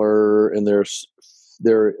smaller, and their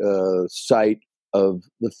sight of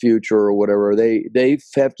the future or whatever, they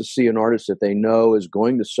have to see an artist that they know is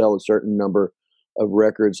going to sell a certain number of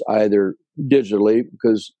records, either digitally,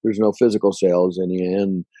 because there's no physical sales in the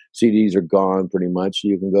end. CDs are gone pretty much. So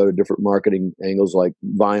you can go to different marketing angles, like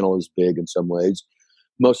vinyl is big in some ways.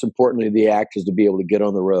 Most importantly, the act is to be able to get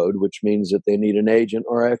on the road, which means that they need an agent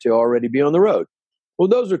or have to already be on the road. Well,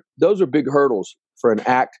 those are big hurdles for an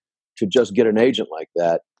act to just get an agent like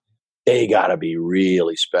that. They got to be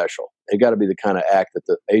really special. They got to be the kind of act that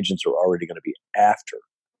the agents are already going to be after.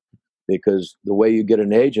 Because the way you get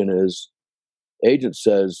an agent is, agent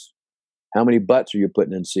says, how many butts are you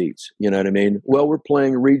putting in seats? You know what I mean? Well, we're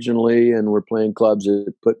playing regionally, and we're playing clubs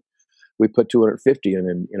that we put 250 in,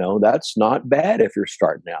 and that's not bad if you're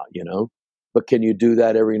starting out, But can you do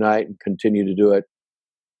that every night and continue to do it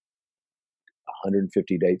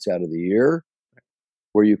 150 dates out of the year,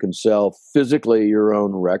 where you can sell physically your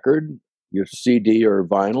own record, your CD or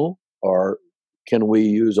vinyl? Or can we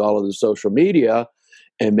use all of the social media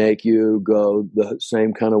and make you go the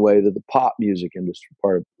same kind of way that the pop music industry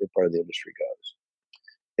part of the industry goes?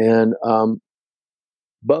 And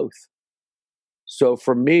both. So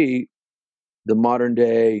for me, the modern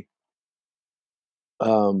day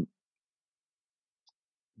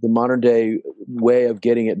way of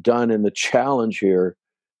getting it done, and the challenge here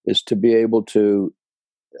is to be able to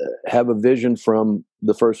have a vision from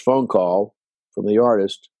the first phone call from the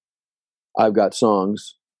artist. I've got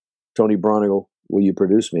songs. Tony Bronigal, will you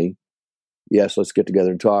produce me? Yes, let's get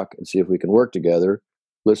together and talk and see if we can work together.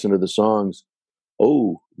 Listen to the songs.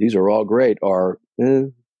 Oh, these are all great. Or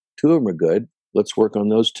two of them are good. Let's work on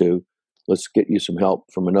those two. Let's get you some help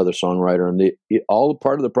from another songwriter. And all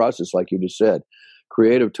part of the process, like you just said,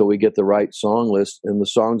 creative till we get the right song list, and the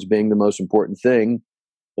songs being the most important thing.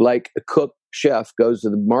 Like a cook, chef goes to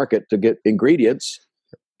the market to get ingredients.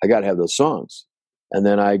 I got to have those songs. And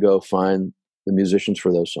then I go find the musicians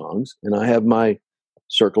for those songs. And I have my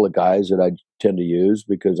circle of guys that I tend to use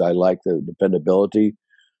because I like the dependability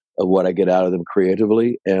of what I get out of them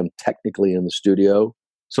creatively and technically in the studio.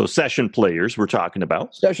 So session players we're talking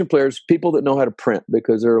about. Session players, people that know how to print,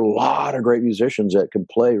 because there are a lot of great musicians that can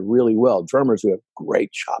play really well. Drummers who have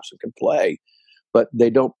great chops and can play, but they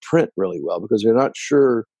don't print really well because they're not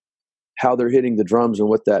sure how they're hitting the drums and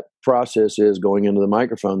what that process is going into the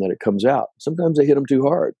microphone that it comes out. Sometimes they hit them too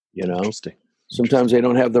hard, Interesting. Sometimes they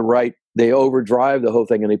don't have the right, they overdrive the whole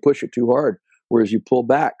thing and they push it too hard. Whereas you pull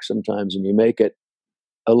back sometimes and you make it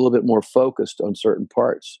a little bit more focused on certain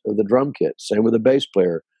parts of the drum kit. Same with the bass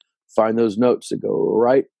player. Find those notes that go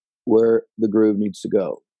right where the groove needs to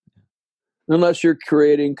go. Unless you're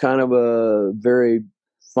creating kind of a very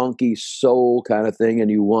funky soul kind of thing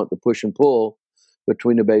and you want the push and pull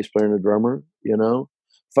between the bass player and the drummer,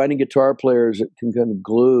 finding guitar players that can kind of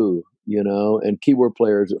glue, and keyboard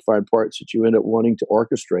players that find parts that you end up wanting to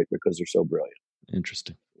orchestrate because they're so brilliant.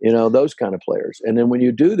 Interesting. Those kind of players. And then when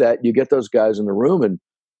you do that, you get those guys in the room, and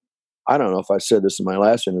I don't know if I said this in my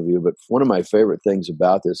last interview, but one of my favorite things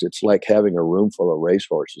about this, it's like having a room full of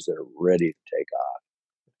racehorses that are ready to take off.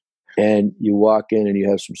 And you walk in and you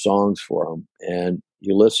have some songs for them, and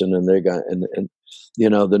you listen, and they got and you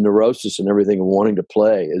know, the neurosis and everything of wanting to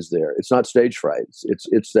play is there. It's not stage fright.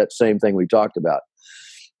 It's that same thing we talked about,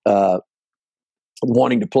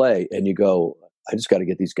 wanting to play, and you go, I just got to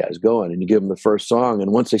get these guys going, and you give them the first song,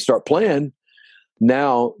 and once they start playing,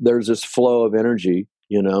 now there's this flow of energy,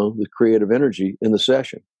 you know, the creative energy in the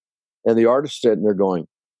session, and the artist sitting there going,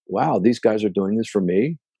 wow, these guys are doing this for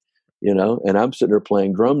me, you know, and I'm sitting there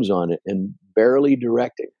playing drums on it and barely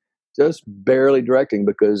directing, just barely directing,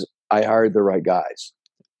 because I hired the right guys.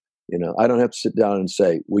 You know, I don't have to sit down and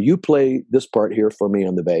say, will you play this part here for me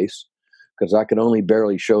on the bass? Because I can only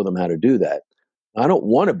barely show them how to do that. I don't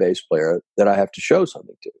want a bass player that I have to show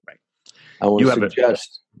something to. Right. I want to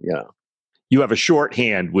suggest, you know. You have a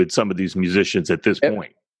shorthand with some of these musicians at this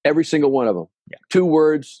point. Every single one of them. Yeah. 2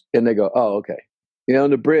 words, and they go, oh, okay. You know,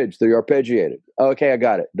 in the bridge, they're arpeggiated. Oh, okay, I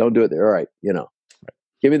got it. Don't do it there. All right, you know. Right.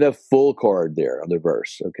 Give me the full chord there on the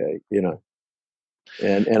verse. Okay, you know.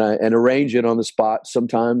 And arrange it on the spot.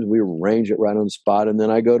 Sometimes we arrange it right on the spot, and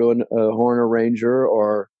then I go to a horn arranger,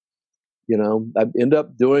 or, you know, I end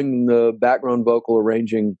up doing the background vocal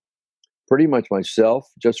arranging pretty much myself,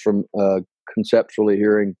 just from conceptually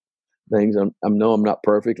hearing things. I know I'm not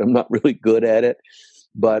perfect. I'm not really good at it,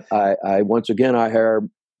 but I once again, I hire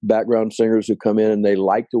background singers who come in and they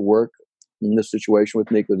like to work in this situation with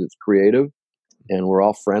me because it's creative, and we're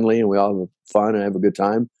all friendly and we all have fun and have a good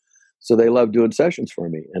time. So they love doing sessions for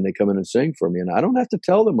me, and they come in and sing for me, and I don't have to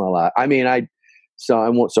tell them a lot. I mean, I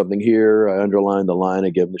want something here. I underline the line. I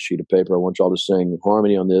give them the sheet of paper. I want y'all to sing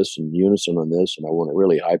harmony on this and unison on this, and I want a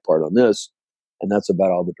really high part on this. And that's about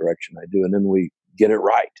all the direction I do. And then we get it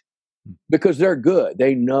right, because they're good.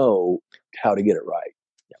 They know how to get it right.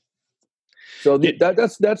 Yeah. So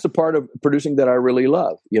that's the part of producing that I really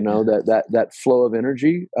love. You know, that flow of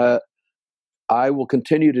energy. I will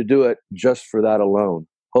continue to do it just for that alone.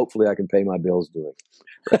 Hopefully I can pay my bills doing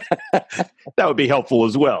it. That would be helpful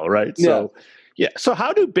as well, right? Yeah. So, yeah. So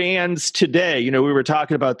how do bands today, you know, we were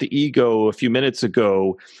talking about the ego a few minutes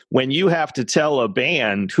ago, when you have to tell a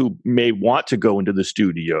band who may want to go into the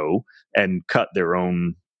studio and cut their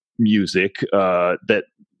own music, that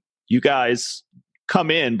you guys come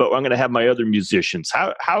in, but I'm going to have my other musicians.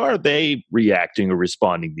 How are they reacting or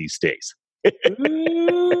responding these days?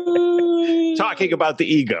 Talking about the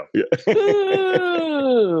ego.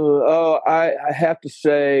 I have to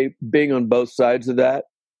say, being on both sides of that,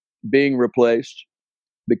 being replaced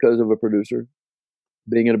because of a producer,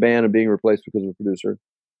 being in a band and being replaced because of a producer,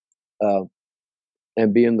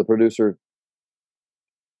 and being the producer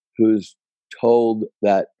who's told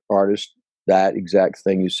that artist that exact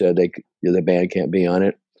thing you said, the band can't be on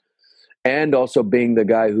it, and also being the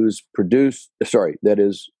guy who's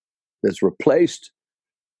that's replaced,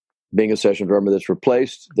 being a session drummer that's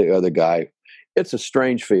replaced the other guy. It's a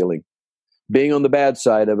strange feeling. Being on the bad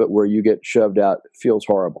side of it, where you get shoved out, feels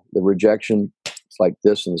horrible. The rejection, it's like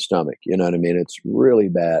this in the stomach. You know what I mean? It's really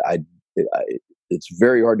bad. It's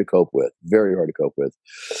very hard to cope with. Very hard to cope with.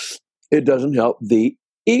 It doesn't help the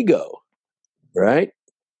ego, right?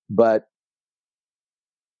 But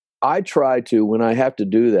I try to, when I have to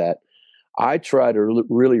do that, I try to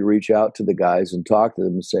really reach out to the guys and talk to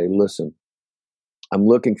them and say, listen, I'm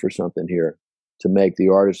looking for something here to make the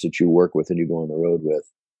artists that you work with and you go on the road with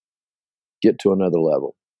get to another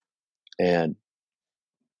level. And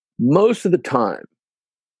most of the time,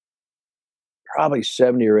 probably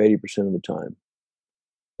 70 or 80% of the time,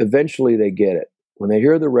 eventually they get it. When they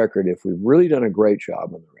hear the record, if we've really done a great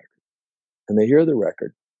job on the record, and they hear the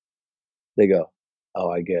record, they go, oh,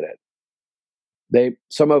 I get it.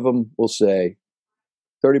 Some of them will say,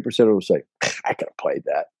 30% of them will say, I could have played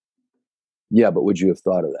that. Yeah, but would you have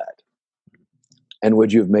thought of that? And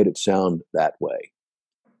would you have made it sound that way?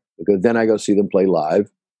 Because then I go see them play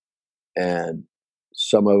live, and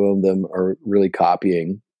some of them are really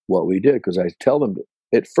copying what we did, because I tell them to,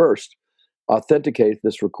 at first, authenticate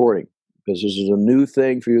this recording, because this is a new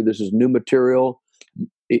thing for you. This is new material.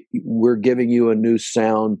 We're giving you a new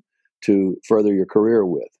sound to further your career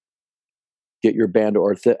with. Get your band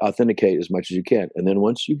to authenticate as much as you can. And then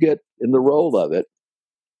once you get in the role of it,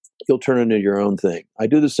 you'll turn it into your own thing. I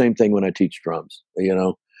do the same thing when I teach drums. You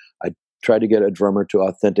know, I try to get a drummer to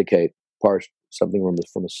authenticate something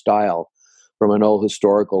from a style, from an old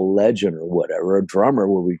historical legend or whatever. A drummer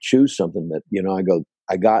where we choose something that, you know,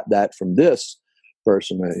 I got that from this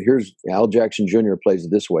person. Here's Al Jackson Jr. plays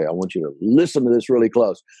it this way. I want you to listen to this really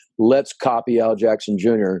close. Let's copy Al Jackson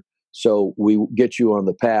Jr. so we get you on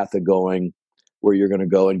the path of going, where you're going to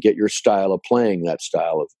go and get your style of playing that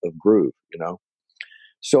style of groove, you know?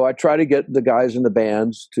 So I try to get the guys in the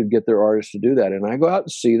bands to get their artists to do that. And I go out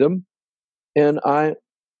and see them. And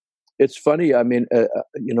it's funny. I mean,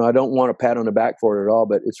 you know, I don't want a pat on the back for it at all,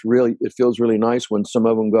 but it feels really nice when some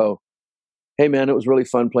of them go, "Hey man, it was really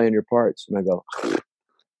fun playing your parts." And I go, "I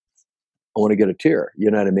want to get a tear."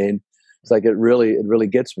 You know what I mean? It's like, it really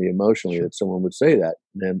gets me emotionally that someone would say that.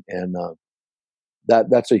 And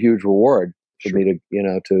that's a huge reward for me to, you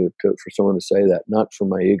know, for someone to say that, not for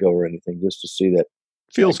my ego or anything, just to see that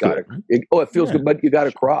feels good. It feels good, but you got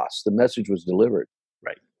across. The message was delivered.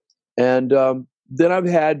 Right. And then I've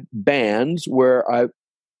had bands where I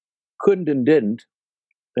couldn't and didn't,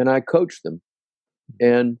 and I coached them.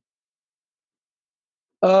 And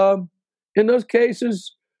in those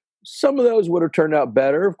cases, some of those would have turned out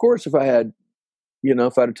better. Of course, if I had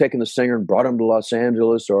taken the singer and brought him to Los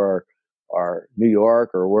Angeles or New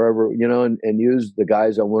York or wherever, you know, and used the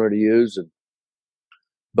guys I wanted to use.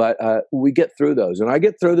 But we get through those, and I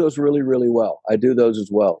get through those really, really well. I do those as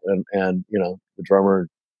well. And you know, the drummer,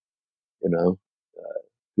 you know,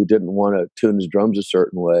 who didn't want to tune his drums a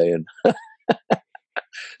certain way, and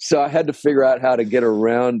so I had to figure out how to get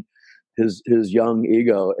around his young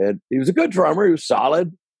ego. And he was a good drummer. He was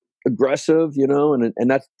solid, aggressive, you know, and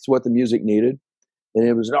that's what the music needed. And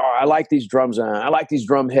it was, I like these drums, and I like these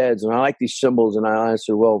drum heads, and I like these cymbals. And I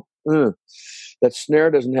said, well, that snare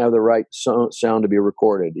doesn't have the right sound to be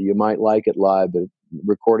recorded. You might like it live, but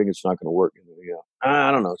recording it's not going to work. You know, I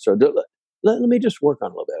don't know. So let me just work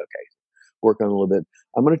on a little bit. Okay, work on a little bit.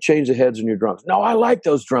 I'm going to change the heads in your drums. No, I like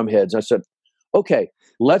those drum heads. I said, okay,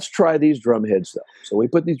 let's try these drum heads though. So we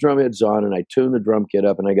put these drum heads on, and I tuned the drum kit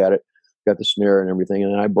up, and I got the snare and everything,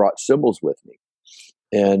 and then I brought cymbals with me,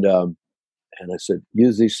 and I said,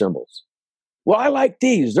 use these cymbals. Well, I like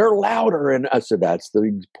these. They're louder. And I said, that's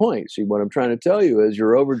the point. See, what I'm trying to tell you is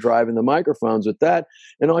you're overdriving the microphones with that,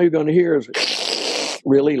 and all you're going to hear is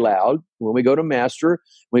really loud. When we go to master,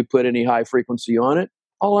 we put any high frequency on it,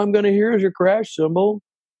 all I'm going to hear is your crash cymbal,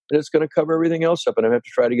 and it's going to cover everything else up, and I have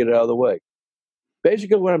to try to get it out of the way.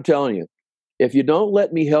 Basically, what I'm telling you, if you don't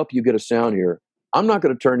let me help you get a sound here, I'm not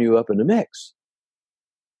going to turn you up in the mix.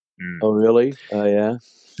 Oh, really? Oh, yeah.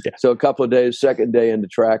 Yeah. So a couple of days, second day into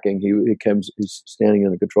tracking, he's standing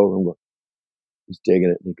in the control room, he's digging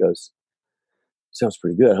it, and he goes, "Sounds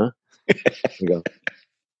pretty good, huh?" I go,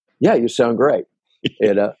 "Yeah, you sound great."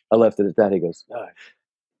 And I left it at that. He goes,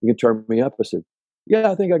 "You can turn me up?" I said, "Yeah,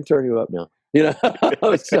 I think I can turn you up now." You know,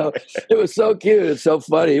 so it was so cute. It's so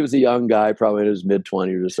funny. He was a young guy, probably in his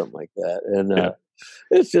mid-20s or something like that. And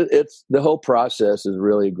it's the whole process is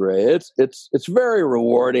really great. It's very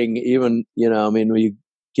rewarding. Even, you know, I mean, when you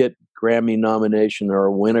get Grammy nomination or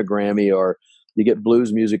win a Grammy, or you get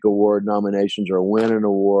Blues Music Award nominations or win an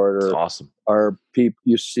award, or awesome. Or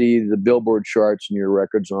you see the Billboard charts and your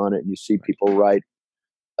record's on it, and you see people write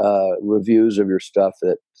reviews of your stuff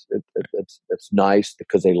that's nice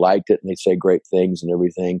because they liked it and they say great things and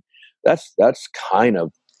everything. That's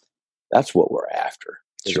what we're after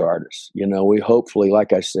as artists. You know, we hopefully,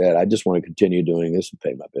 like I said, I just want to continue doing this and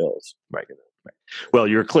pay my bills. Right. Right. Well,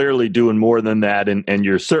 you're clearly doing more than that, and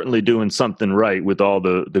you're certainly doing something right with all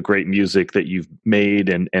the great music that you've made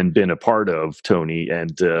and been a part of, Tony.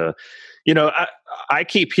 And you know, I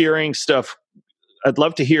keep hearing stuff. I'd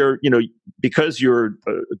love to hear, you know, because you're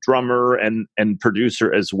a drummer and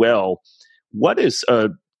producer as well, what is a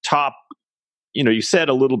top, you know, you said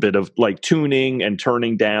a little bit of like tuning and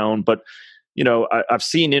turning down, but, you know, I've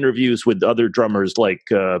seen interviews with other drummers like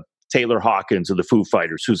Taylor Hawkins of the Foo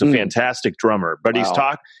Fighters, who's a fantastic drummer, but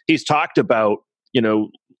he's talked about, you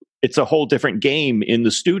know, it's a whole different game in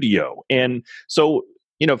the studio. And so,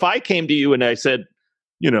 you know, if I came to you and I said,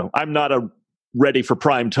 you know, I'm not a ready for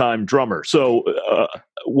prime time drummer. So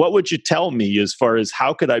what would you tell me as far as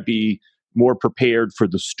how could I be more prepared for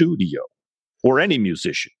the studio or any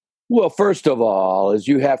musician? Well, first of all, is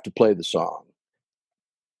you have to play the song.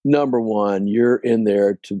 Number one, you're in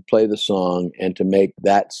there to play the song and to make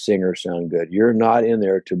that singer sound good. You're not in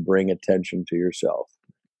there to bring attention to yourself.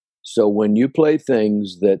 So when you play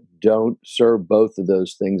things that don't serve both of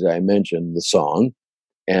those things I mentioned, the song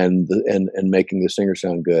and making the singer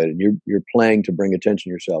sound good, and you're playing to bring attention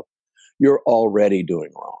to yourself, you're already doing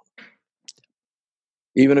wrong.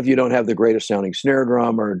 Even if you don't have the greatest sounding snare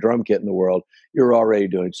drum or drum kit in the world, you're already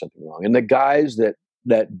doing something wrong. And the guys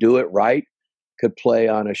that do it right could play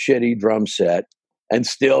on a shitty drum set and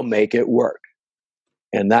still make it work.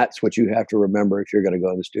 And that's what you have to remember if you're going to go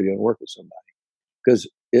in the studio and work with somebody, because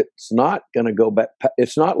it's not going to go back.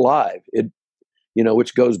 It's not live. It, you know,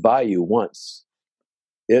 which goes by you once.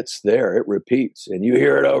 it's there. It repeats, and you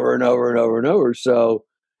hear it over and over and over and over. So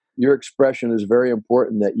your expression is very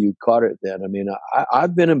important that you caught it then. I mean,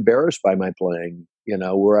 I've been embarrassed by my playing,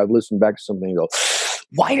 where I've listened back to something and go,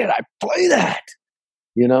 why did I play that?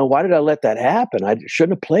 Why did I let that happen? I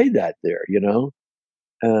shouldn't have played that there,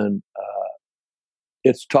 and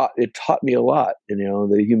it taught me a lot,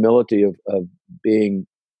 the humility of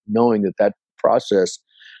knowing that process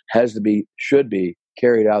should be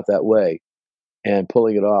carried out that way, and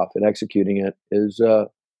pulling it off and executing it is,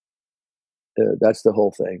 that's the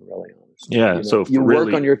whole thing, really, honestly. Yeah. So you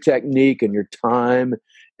work on your technique and your time,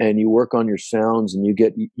 and you work on your sounds, and you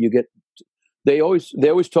get. They always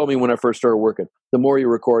told me when I first started working, the more you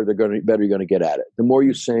record, the better you're going to get at it. The more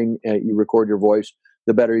you sing and you record your voice,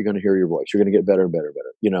 the better you're going to hear your voice. You're going to get better and better and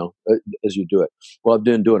better, as you do it. Well, I've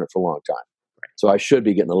been doing it for a long time, so I should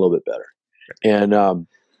be getting a little bit better. And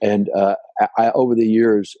I over the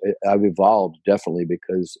years, I've evolved definitely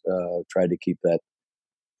because tried to keep that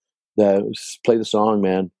play the song,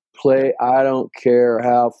 man. Play. I don't care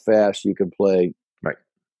how fast you can play. Right.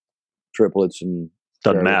 Triplets and.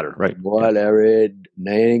 Doesn't matter, right? Whatever,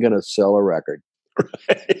 they ain't gonna sell a record.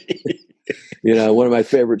 Right. One of my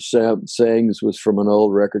favorite sayings was from an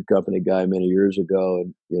old record company guy many years ago,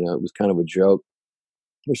 and it was kind of a joke.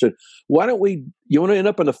 I said, "Why don't you want to end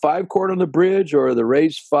up in the 5 chord on the bridge or the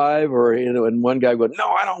raised 5, or And one guy goes, "No,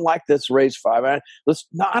 I don't like this raised 5. I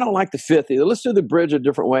don't like the 5th either. Let's do the bridge a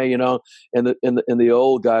different way." And the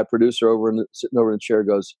old guy producer sitting over in the chair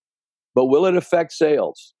goes, "But will it affect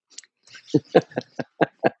sales?"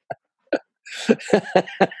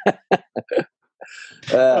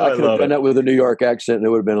 I could have done that with a New York accent, and it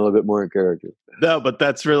would have been a little bit more in character. No, but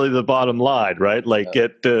that's really the bottom line, right? Like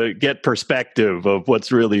get perspective of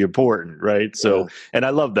what's really important, right? So, and I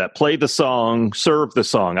love that. Play the song, serve the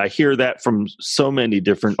song. I hear that from so many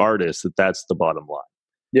different artists that's the bottom line.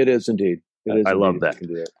 It is indeed. I love that.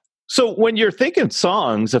 So when you're thinking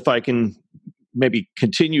songs, if I can maybe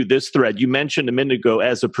continue this thread, you mentioned a minute ago,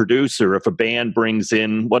 as a producer, if a band brings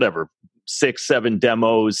in 6, 7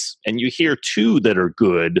 demos and you hear 2 that are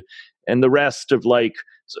good and the rest of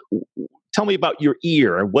tell me about your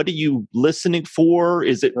ear. What are you listening for?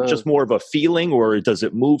 Is it just more of a feeling, or does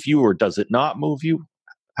it move you, or does it not move you?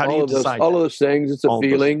 How do you decide? All of those things. It's a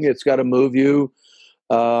feeling. It's got to move you.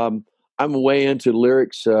 I'm way into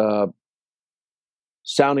lyrics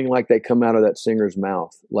sounding like they come out of that singer's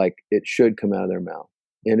mouth, like it should come out of their mouth.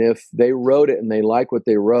 And if they wrote it and they like what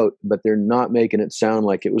they wrote, but they're not making it sound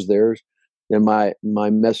like it was theirs, then my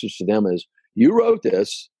message to them is, you wrote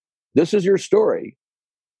this. This is your story.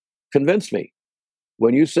 Convince me.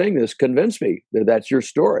 When you sing this, convince me that that's your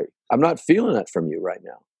story. I'm not feeling that from you right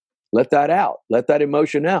now. Let that out. Let that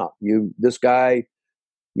emotion out. This guy,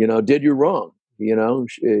 did you wrong.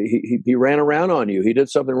 He ran around on you. He did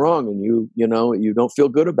something wrong, and you don't feel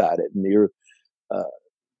good about it. And you're,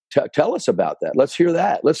 tell us about that. Let's hear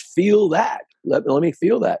that. Let's feel that. Let me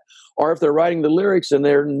feel that. Or if they're writing the lyrics and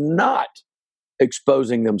they're not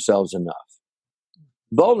exposing themselves enough.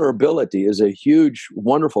 Vulnerability is a huge,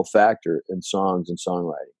 wonderful factor in songs and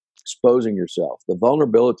songwriting. Exposing yourself. The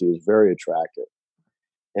vulnerability is very attractive,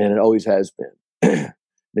 and it always has been.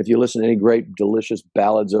 If you listen to any great, delicious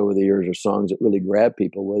ballads over the years, or songs that really grab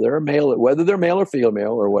people, whether they're male or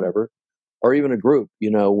female or whatever, or even a group,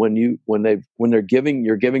 when you're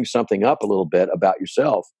giving something up a little bit about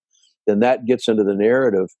yourself, then that gets into the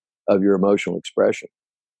narrative of your emotional expression,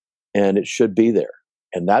 and it should be there,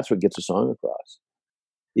 and that's what gets a song across.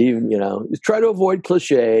 Even try to avoid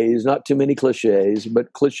cliches, not too many cliches,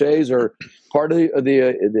 but cliches are part of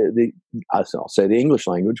the I'll say the English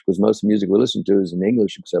language, because most of the music we listen to is in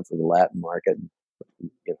English, except for the Latin market.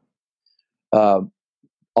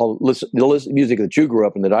 I'll listen the music that you grew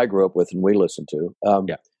up and that I grew up with and we listen to.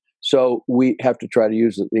 So we have to try to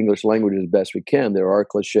use the English language as best we can. There are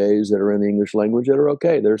cliches that are in the English language that are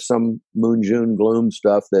okay. There's some moon, June, gloom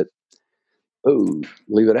stuff that,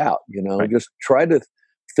 leave it out. Right. Just try to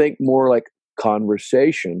think more like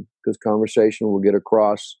conversation, because conversation will get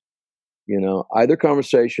across, either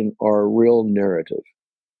conversation or a real narrative,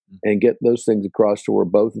 and get those things across to where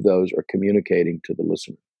both of those are communicating to the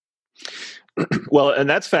listener. Well, and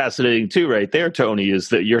that's fascinating too, right there, Tony, is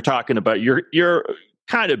that you're talking about you're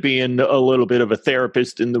kind of being a little bit of a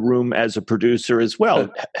therapist in the room as a producer as well,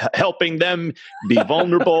 helping them be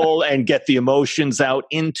vulnerable and get the emotions out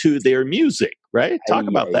into their music, right? Talk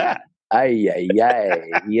about that.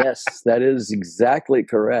 Yes, that is exactly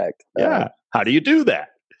correct. Yeah. How do you do that?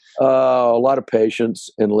 A lot of patience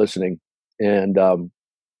and listening, and a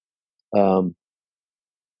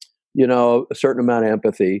certain amount of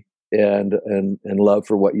empathy. and love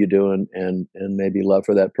for what you do, and maybe love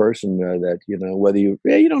for that person, that, whether you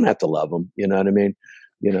don't have to love them, you know what I mean?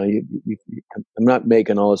 I'm not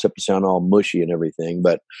making all this up to sound all mushy and everything,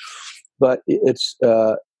 but it's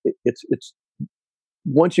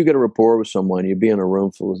once you get a rapport with someone, you be in a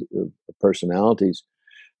room full of personalities.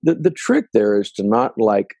 The trick there is to not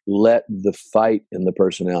let the fight in the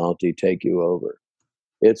personality take you over.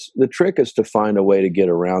 The trick is to find a way to get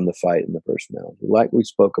around the fight in the personality, like we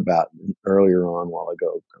spoke about earlier on a while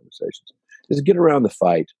ago conversations. Is get around the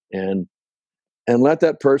fight and let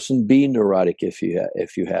that person be neurotic if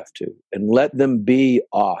you have to, and let them be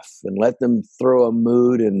off, and let them throw a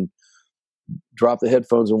mood and drop the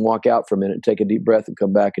headphones and walk out for a minute and take a deep breath and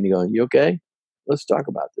come back and you go, "You okay? Let's talk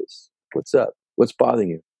about this. What's up? What's bothering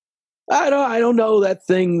you?" I don't know that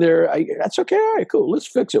thing there. That's okay. All right, cool. Let's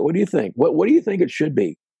fix it. What do you think? What do you think it should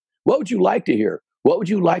be? What would you like to hear? What would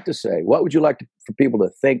you like to say? What would you like for people to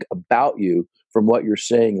think about you from what you're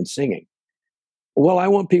saying and singing? Well, I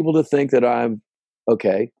want people to think that I'm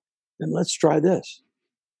okay. Then let's try this.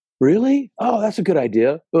 Really? Oh, that's a good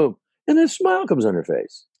idea. Boom. And then a smile comes on her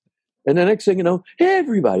face. And the next thing you know,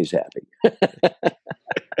 everybody's happy.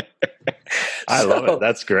 I love it.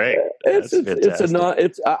 That's great. That's fantastic.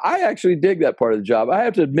 I actually dig that part of the job. I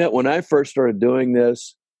have to admit, when I first started doing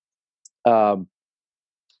this, I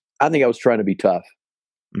think I was trying to be tough.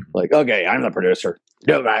 Like, okay, I'm the producer.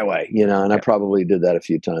 Do it my way, and I probably did that a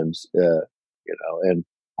few times, and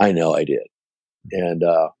I know I did. And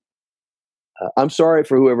I'm sorry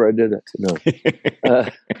for whoever I did that to. No,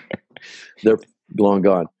 they're long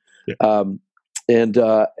gone. Yeah. And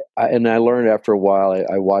I learned after a while,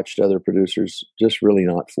 I watched other producers just really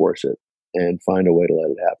not force it and find a way to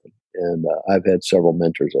let it happen. And I've had several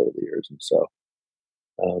mentors over the years. And so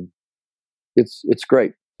it's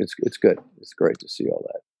great. It's good. It's great to see all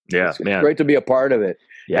that. Yeah, it's great to be a part of it.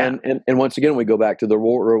 Yeah. And once again, we go back to the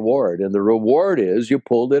reward. And the reward is you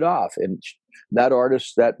pulled it off. And that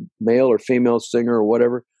artist, that male or female singer or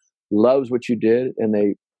whatever, loves what you did. And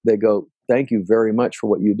they go, "Thank you very much for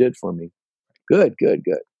what you did for me." Good.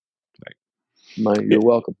 Right. You're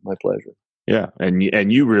welcome. My pleasure. Yeah, and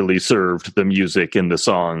you really served the music and the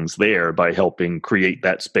songs there by helping create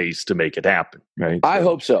that space to make it happen, right? I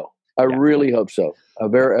hope so. I really hope so. I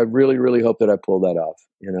really, really hope that I pull that off.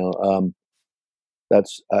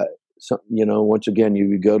 That's once again,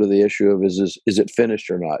 you go to the issue of is it finished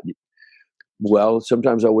or not? Well,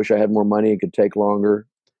 sometimes I wish I had more money and could take longer,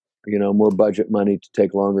 more budget money to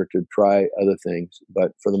take longer to try other things.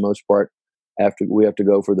 But for the most part, we have to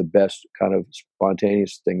go for the best kind of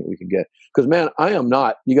spontaneous thing that we can get. Because, man, I am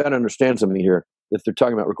not, you got to understand something here. If they're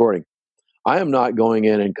talking about recording, I am not going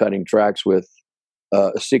in and cutting tracks with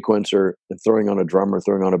a sequencer and throwing on a drummer,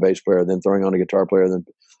 throwing on a bass player, then throwing on a guitar player. Then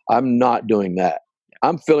I'm not doing that.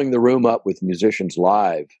 I'm filling the room up with musicians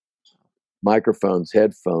live, microphones,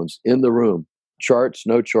 headphones in the room, charts,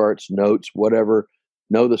 no charts, notes, whatever.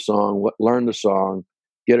 Know the song, learn the song,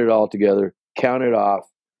 get it all together, count it off,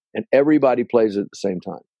 and everybody plays it at the same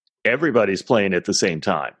time. Everybody's playing at the same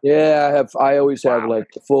time. Yeah, I always have like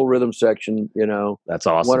a full rhythm section, That's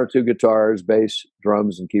awesome. One or two guitars, bass,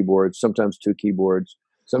 drums, and keyboards, sometimes two keyboards.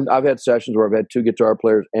 I've had sessions where I've had two guitar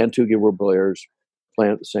players and two keyboard players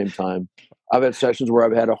playing at the same time. I've had sessions where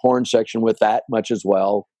I've had a horn section with that much as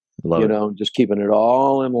well. Just keeping it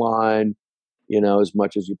all in line, as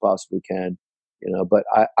much as you possibly can. But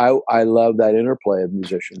I love that interplay of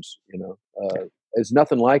musicians. It's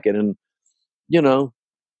nothing like it. And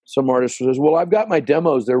some artist says, "Well, I've got my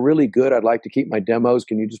demos. They're really good. I'd like to keep my demos.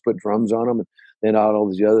 Can you just put drums on them and then out all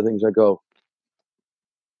these other things?" I go,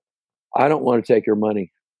 "I don't want to take your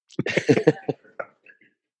money.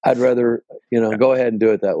 I'd rather go ahead and do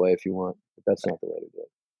it that way if you want, but that's not the way to do it."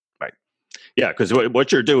 Right. Yeah, because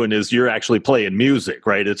what you're doing is you're actually playing music,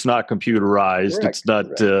 right? It's not computerized. Correct. It's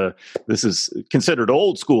not. This is considered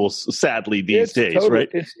old school, sadly, these days, right?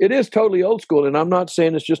 It is totally old school, and I'm not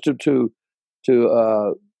saying it's just to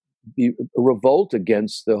be revolt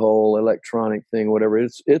against the whole electronic thing, whatever.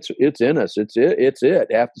 It's in us. It's it.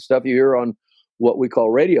 Half the stuff you hear on what we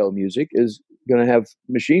call radio music is going to have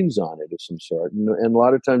machines on it of some sort, and a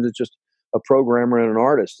lot of times it's just a programmer and an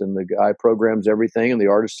artist, and the guy programs everything, and the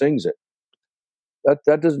artist sings it.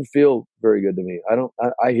 That doesn't feel very good to me.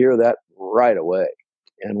 I hear that right away.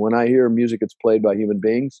 And when I hear music that's played by human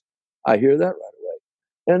beings, I hear that right away.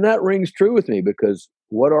 And that rings true with me because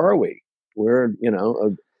what are we? We're,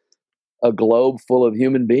 a globe full of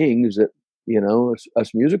human beings that,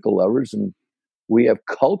 us musical lovers, and we have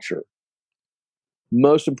culture.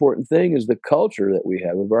 Most important thing is the culture that we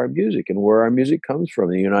have of our music and where our music comes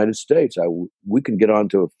from in the United States. We can get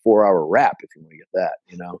onto a 4-hour rap if you want to get that,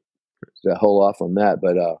 to hold off on that,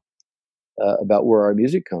 but about where our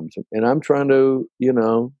music comes, and I'm trying to,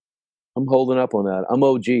 I'm holding up on that. I'm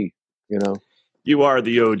OG, You are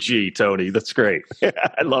the OG, Tony. That's great.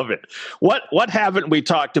 I love it. What haven't we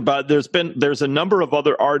talked about? There's a number of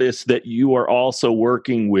other artists that you are also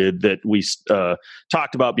working with that we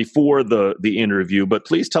talked about before the interview. But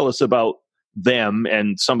please tell us about them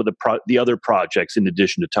and some of the other projects in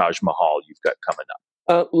addition to Taj Mahal you've got coming up.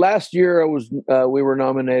 Last year, we were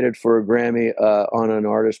nominated for a Grammy on an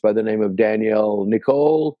artist by the name of Danielle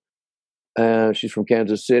Nicole. She's from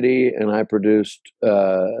Kansas City, and I produced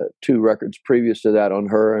 2 records previous to that on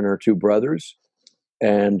her and her 2 brothers.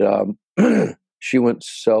 And she went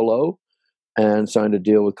solo and signed a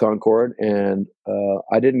deal with Concord. And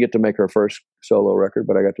I didn't get to make her first solo record,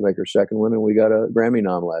 but I got to make her second one, and we got a Grammy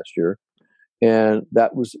nom last year. And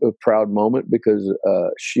that was a proud moment because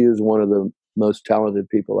she is one of the most talented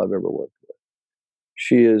people I've ever worked with.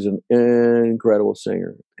 She is an incredible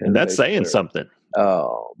singer. And that's saying something.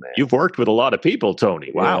 Oh man, you've worked with a lot of people,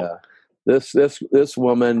 Tony. Wow. Yeah. This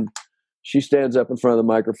woman, she stands up in front of the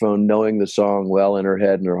microphone knowing the song well in her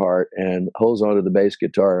head and her heart, and holds onto the bass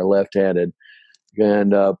guitar left-handed,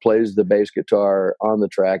 and plays the bass guitar on the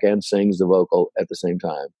track and sings the vocal at the same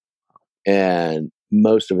time. And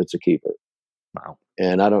most of it's a keeper. Wow.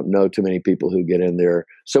 And I don't know too many people who get in there.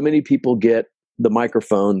 So many people get the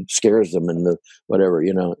microphone scares them and the whatever,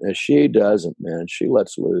 and she doesn't, man. She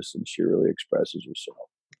lets loose and she really expresses herself.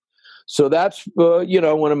 So that's,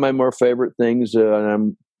 one of my more favorite things, and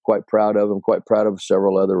I'm quite proud of. I'm quite proud of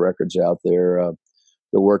several other records out there.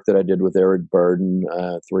 The work that I did with Eric Burden,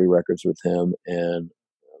 3 records with him, and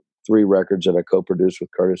 3 records that I co-produced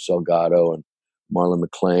with Curtis Salgado and Marlon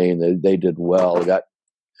McClain. They did well. They got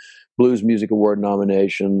Blues Music Award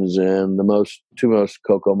nominations and the 2 most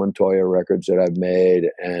Coco Montoya records that I've made.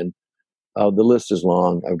 And the list is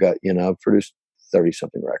long. I've produced 30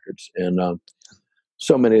 something records, and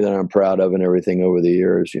so many that I'm proud of and everything over the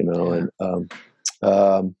years, and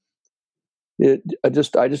I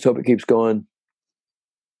just hope it keeps going.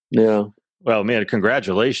 Well, man,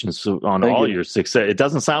 congratulations on all your success. It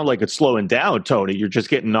doesn't sound like it's slowing down, Tony. You're just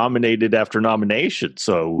getting nominated after nomination.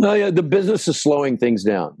 So, no, yeah, the business is slowing things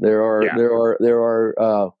down. There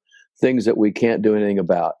are things that we can't do anything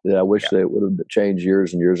about that I wish that would have changed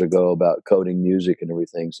years and years ago about coding music and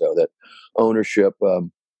everything, so that ownership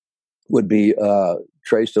would be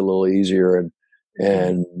traced a little easier,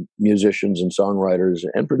 and musicians and songwriters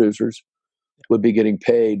and producers would be getting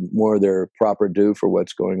paid more their proper due for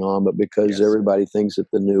what's going on. But because everybody thinks that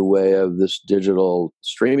the new way of this digital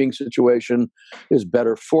streaming situation is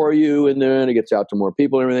better for you, and then it gets out to more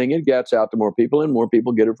people and everything, it gets out to more people and more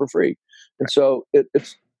people get it for free. And so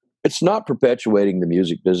it's not perpetuating the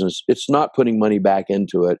music business. It's not putting money back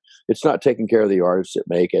into it. It's not taking care of the artists that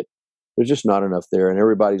make it. There's just not enough there, and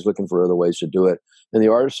everybody's looking for other ways to do it. And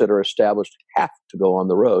the artists that are established have to go on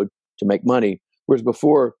the road to make money, whereas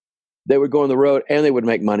before they would go on the road and they would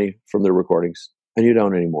make money from their recordings, and you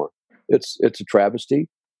don't anymore. It's a travesty.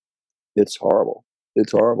 It's horrible.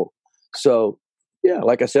 It's horrible. So, yeah,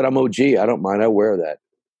 like I said, I'm OG. I don't mind. I wear that.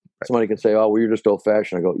 Somebody can say, "Oh, well, you're just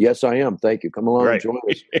old-fashioned." I go, "Yes, I am. Thank you. Come along and join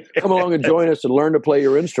us. Come along and join us and learn to play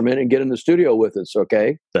your instrument and get in the studio with us,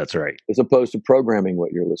 okay?" That's right. As opposed to programming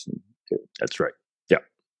what you're listening to. That's right. Yeah,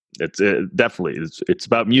 it's definitely it's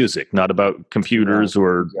about music, not about computers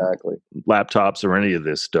or laptops or any of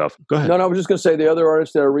this stuff. Go ahead. No, I was just going to say the other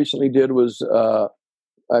artist that I recently did was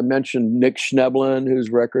I mentioned Nick Schneblin,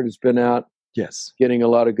 whose record has been out. Yes. Getting a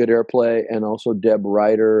lot of good airplay, and also Deb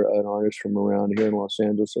Ryder, an artist from around here in Los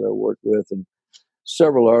Angeles that I worked with, and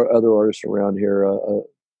several other artists around here.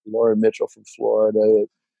 Laura Mitchell from Florida.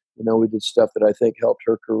 We did stuff that I think helped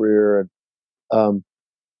her career, and I'm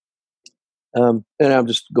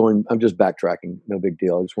just backtracking. No big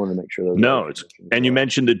deal. I just wanted to make sure those. And you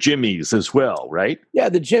mentioned the Jimmies as well, right? Yeah,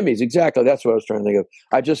 the Jimmies. Exactly. That's what I was trying to think of.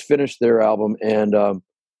 I just finished their album, and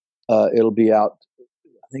it'll be out,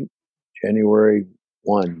 I think, January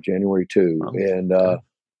 2. Okay. And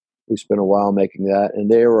we spent a while making that,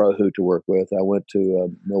 and they were a hoot to work with. I went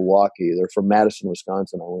to Milwaukee. They're from Madison,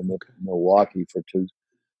 Wisconsin. I went to Milwaukee for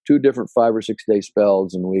two different 5 or 6 day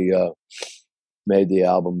spells, and we made the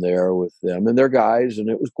album there with them and their guys, and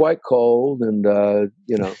it was quite cold, and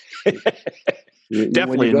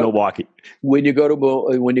definitely in Milwaukee. When you go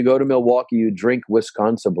to Milwaukee, you drink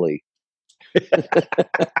Wisconsinly.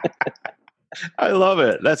 I love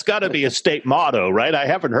it. That's got to be a state motto, right? I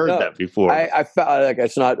haven't heard that before. I felt like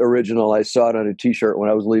it's not original. I saw it on a T-shirt when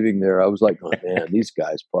I was leaving there. I was like, "Oh man, these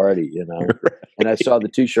guys party," Right. And I saw the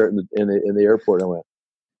T-shirt in the airport. And I went,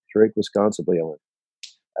 "Drink Wisconsinly." I went,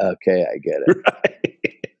 "Okay, I get it."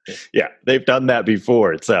 Right. Yeah, they've done that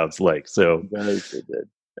before, it sounds like. So, Yes, it did.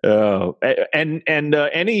 and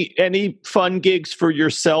any fun gigs for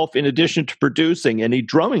yourself in addition to producing? Any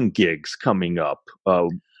drumming gigs coming up?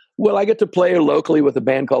 Well, I get to play locally with a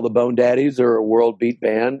band called the Bone Daddies. They're a world beat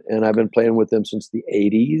band, and I've been playing with them since the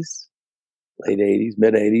 80s, late 80s,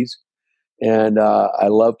 mid 80s. And I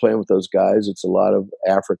love playing with those guys. It's a lot of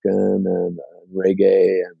African and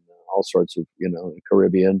reggae and all sorts of,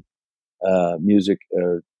 Caribbean music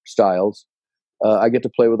styles. I get to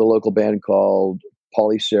play with a local band called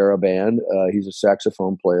Pauly Sarah Band. He's a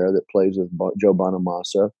saxophone player that plays with Joe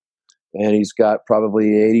Bonamassa. And he's got probably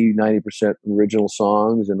 80-90% original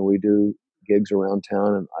songs, and we do gigs around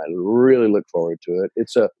town, and I really look forward to it.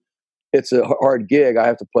 It's a hard gig. I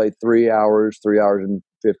have to play 3 hours and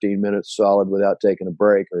 15 minutes solid without taking a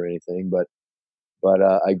break or anything, but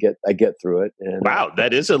I get through it. And wow,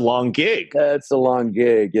 that is a long gig. It's a long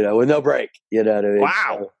gig, with no break. You know what I mean?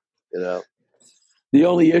 Wow. So, the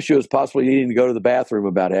only issue is possibly needing to go to the bathroom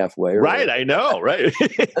about halfway. Right, I know, right?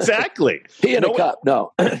 Exactly. Pee in a cup.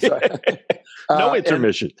 No. No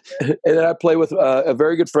intermission. And then I play with a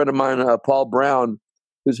very good friend of mine, Paul Brown,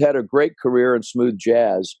 who's had a great career in smooth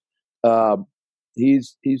jazz.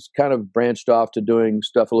 He's kind of branched off to doing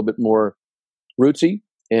stuff a little bit more rootsy,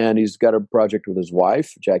 and he's got a project with his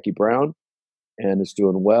wife, Jackie Brown, and it's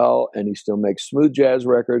doing well, and he still makes smooth jazz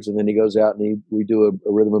records, and then he goes out and we do a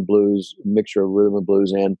rhythm and blues, mixture of rhythm and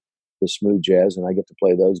blues and the smooth jazz, and I get to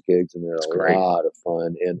play those gigs, and they're a lot of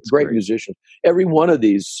fun, and great musicians. Every one of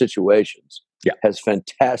these situations has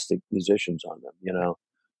fantastic musicians on them,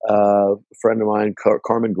 a friend of mine,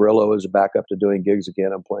 Carmen Grillo, is a backup to doing gigs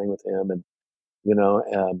again. I'm playing with him, and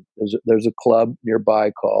there's a club nearby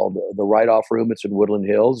called the Right Off Room. It's in Woodland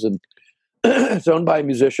Hills, and it's owned by a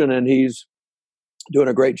musician, and he's doing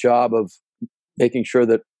a great job of making sure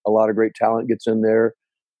that a lot of great talent gets in there,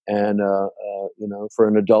 and for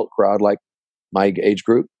an adult crowd like my age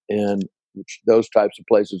group, and which those types of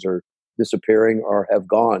places are disappearing or have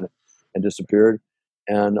gone and disappeared.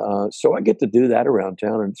 And so I get to do that around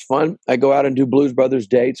town, and it's fun. I go out and do Blues Brothers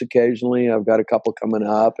dates occasionally. I've got a couple coming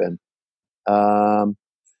up, and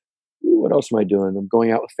what else am I doing? I'm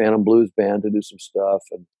going out with Phantom Blues Band to do some stuff,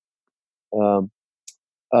 and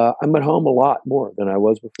I'm at home a lot more than I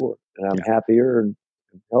was before, and I'm happier and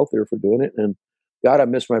healthier for doing it. And God, I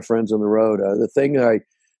miss my friends on the road. The thing I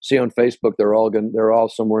see on Facebook, they're all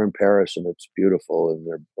somewhere in Paris, and it's beautiful, and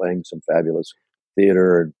they're playing some fabulous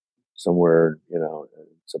theater and somewhere,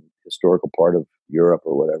 some historical part of Europe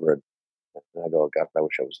or whatever. And I go, God, I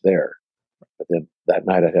wish I was there. But then that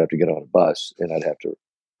night I'd have to get on a bus, and I'd have to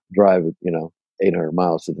drive, 800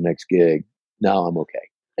 miles to the next gig. Now I'm okay.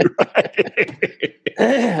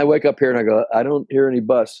 I wake up here and I go, I don't hear any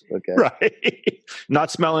bus. Okay. Right. Not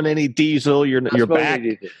smelling any diesel. Your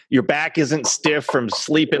back isn't stiff from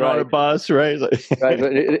sleeping on a bus, right?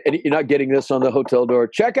 Right. And you're not getting this on the hotel door.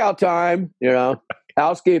 Checkout time,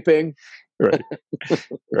 housekeeping. Right.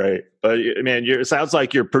 Right. But man, it sounds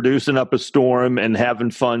like you're producing up a storm and having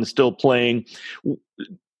fun, still playing.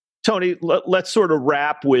 Tony, let's sort of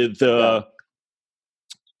wrap with,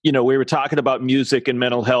 we were talking about music and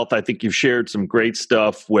mental health. I think you've shared some great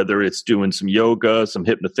stuff, whether it's doing some yoga, some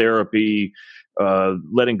hypnotherapy,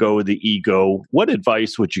 letting go of the ego. What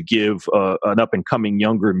advice would you give an up-and-coming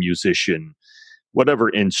younger musician,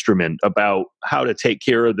 whatever instrument, about how to take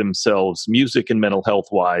care of themselves, music and mental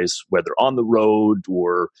health-wise, whether on the road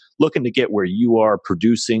or looking to get where you are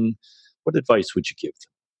producing? What advice would you give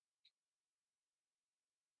them?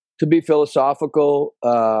 To be philosophical,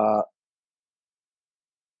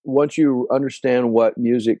 once you understand what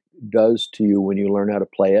music does to you when you learn how to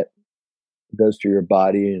play it, it does to your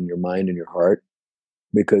body and your mind and your heart,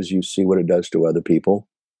 because you see what it does to other people.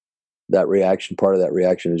 That reaction, part of that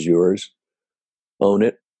reaction is yours. Own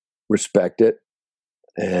it, respect it,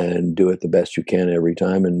 and do it the best you can every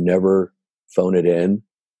time, and never phone it in.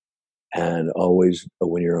 And always,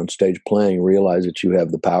 when you're on stage playing, realize that you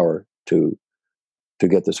have the power to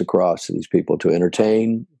get this across to these people, to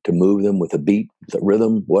entertain, to move them with a beat, with a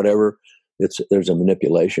rhythm, whatever. There's a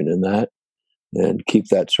manipulation in that, and keep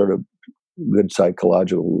that sort of good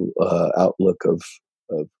psychological outlook of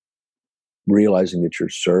realizing that you're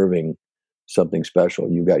serving something special.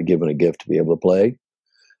 You got given a gift to be able to play.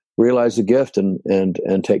 Realize the gift and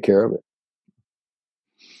take care of it.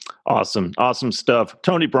 Awesome stuff.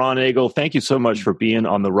 Tony Braunagel, thank you so much for being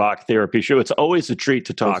on the Rock Therapy Show. It's always a treat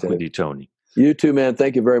to talk with you, Tony. You too, man.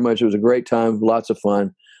 Thank you very much. It was a great time. Lots of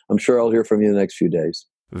fun. I'm sure I'll hear from you in the next few days.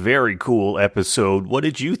 Very cool episode. What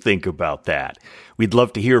did you think about that? We'd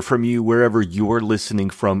love to hear from you wherever you're listening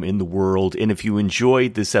from in the world. And if you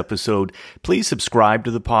enjoyed this episode, please subscribe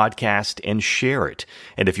to the podcast and share it.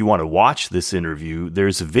 And if you want to watch this interview,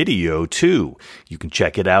 there's a video too. You can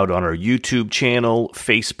check it out on our YouTube channel,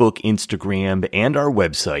 Facebook, Instagram, and our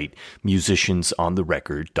website,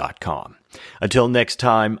 musiciansontherecord.com. Until next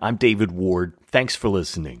time, I'm David Ward. Thanks for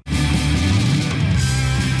listening.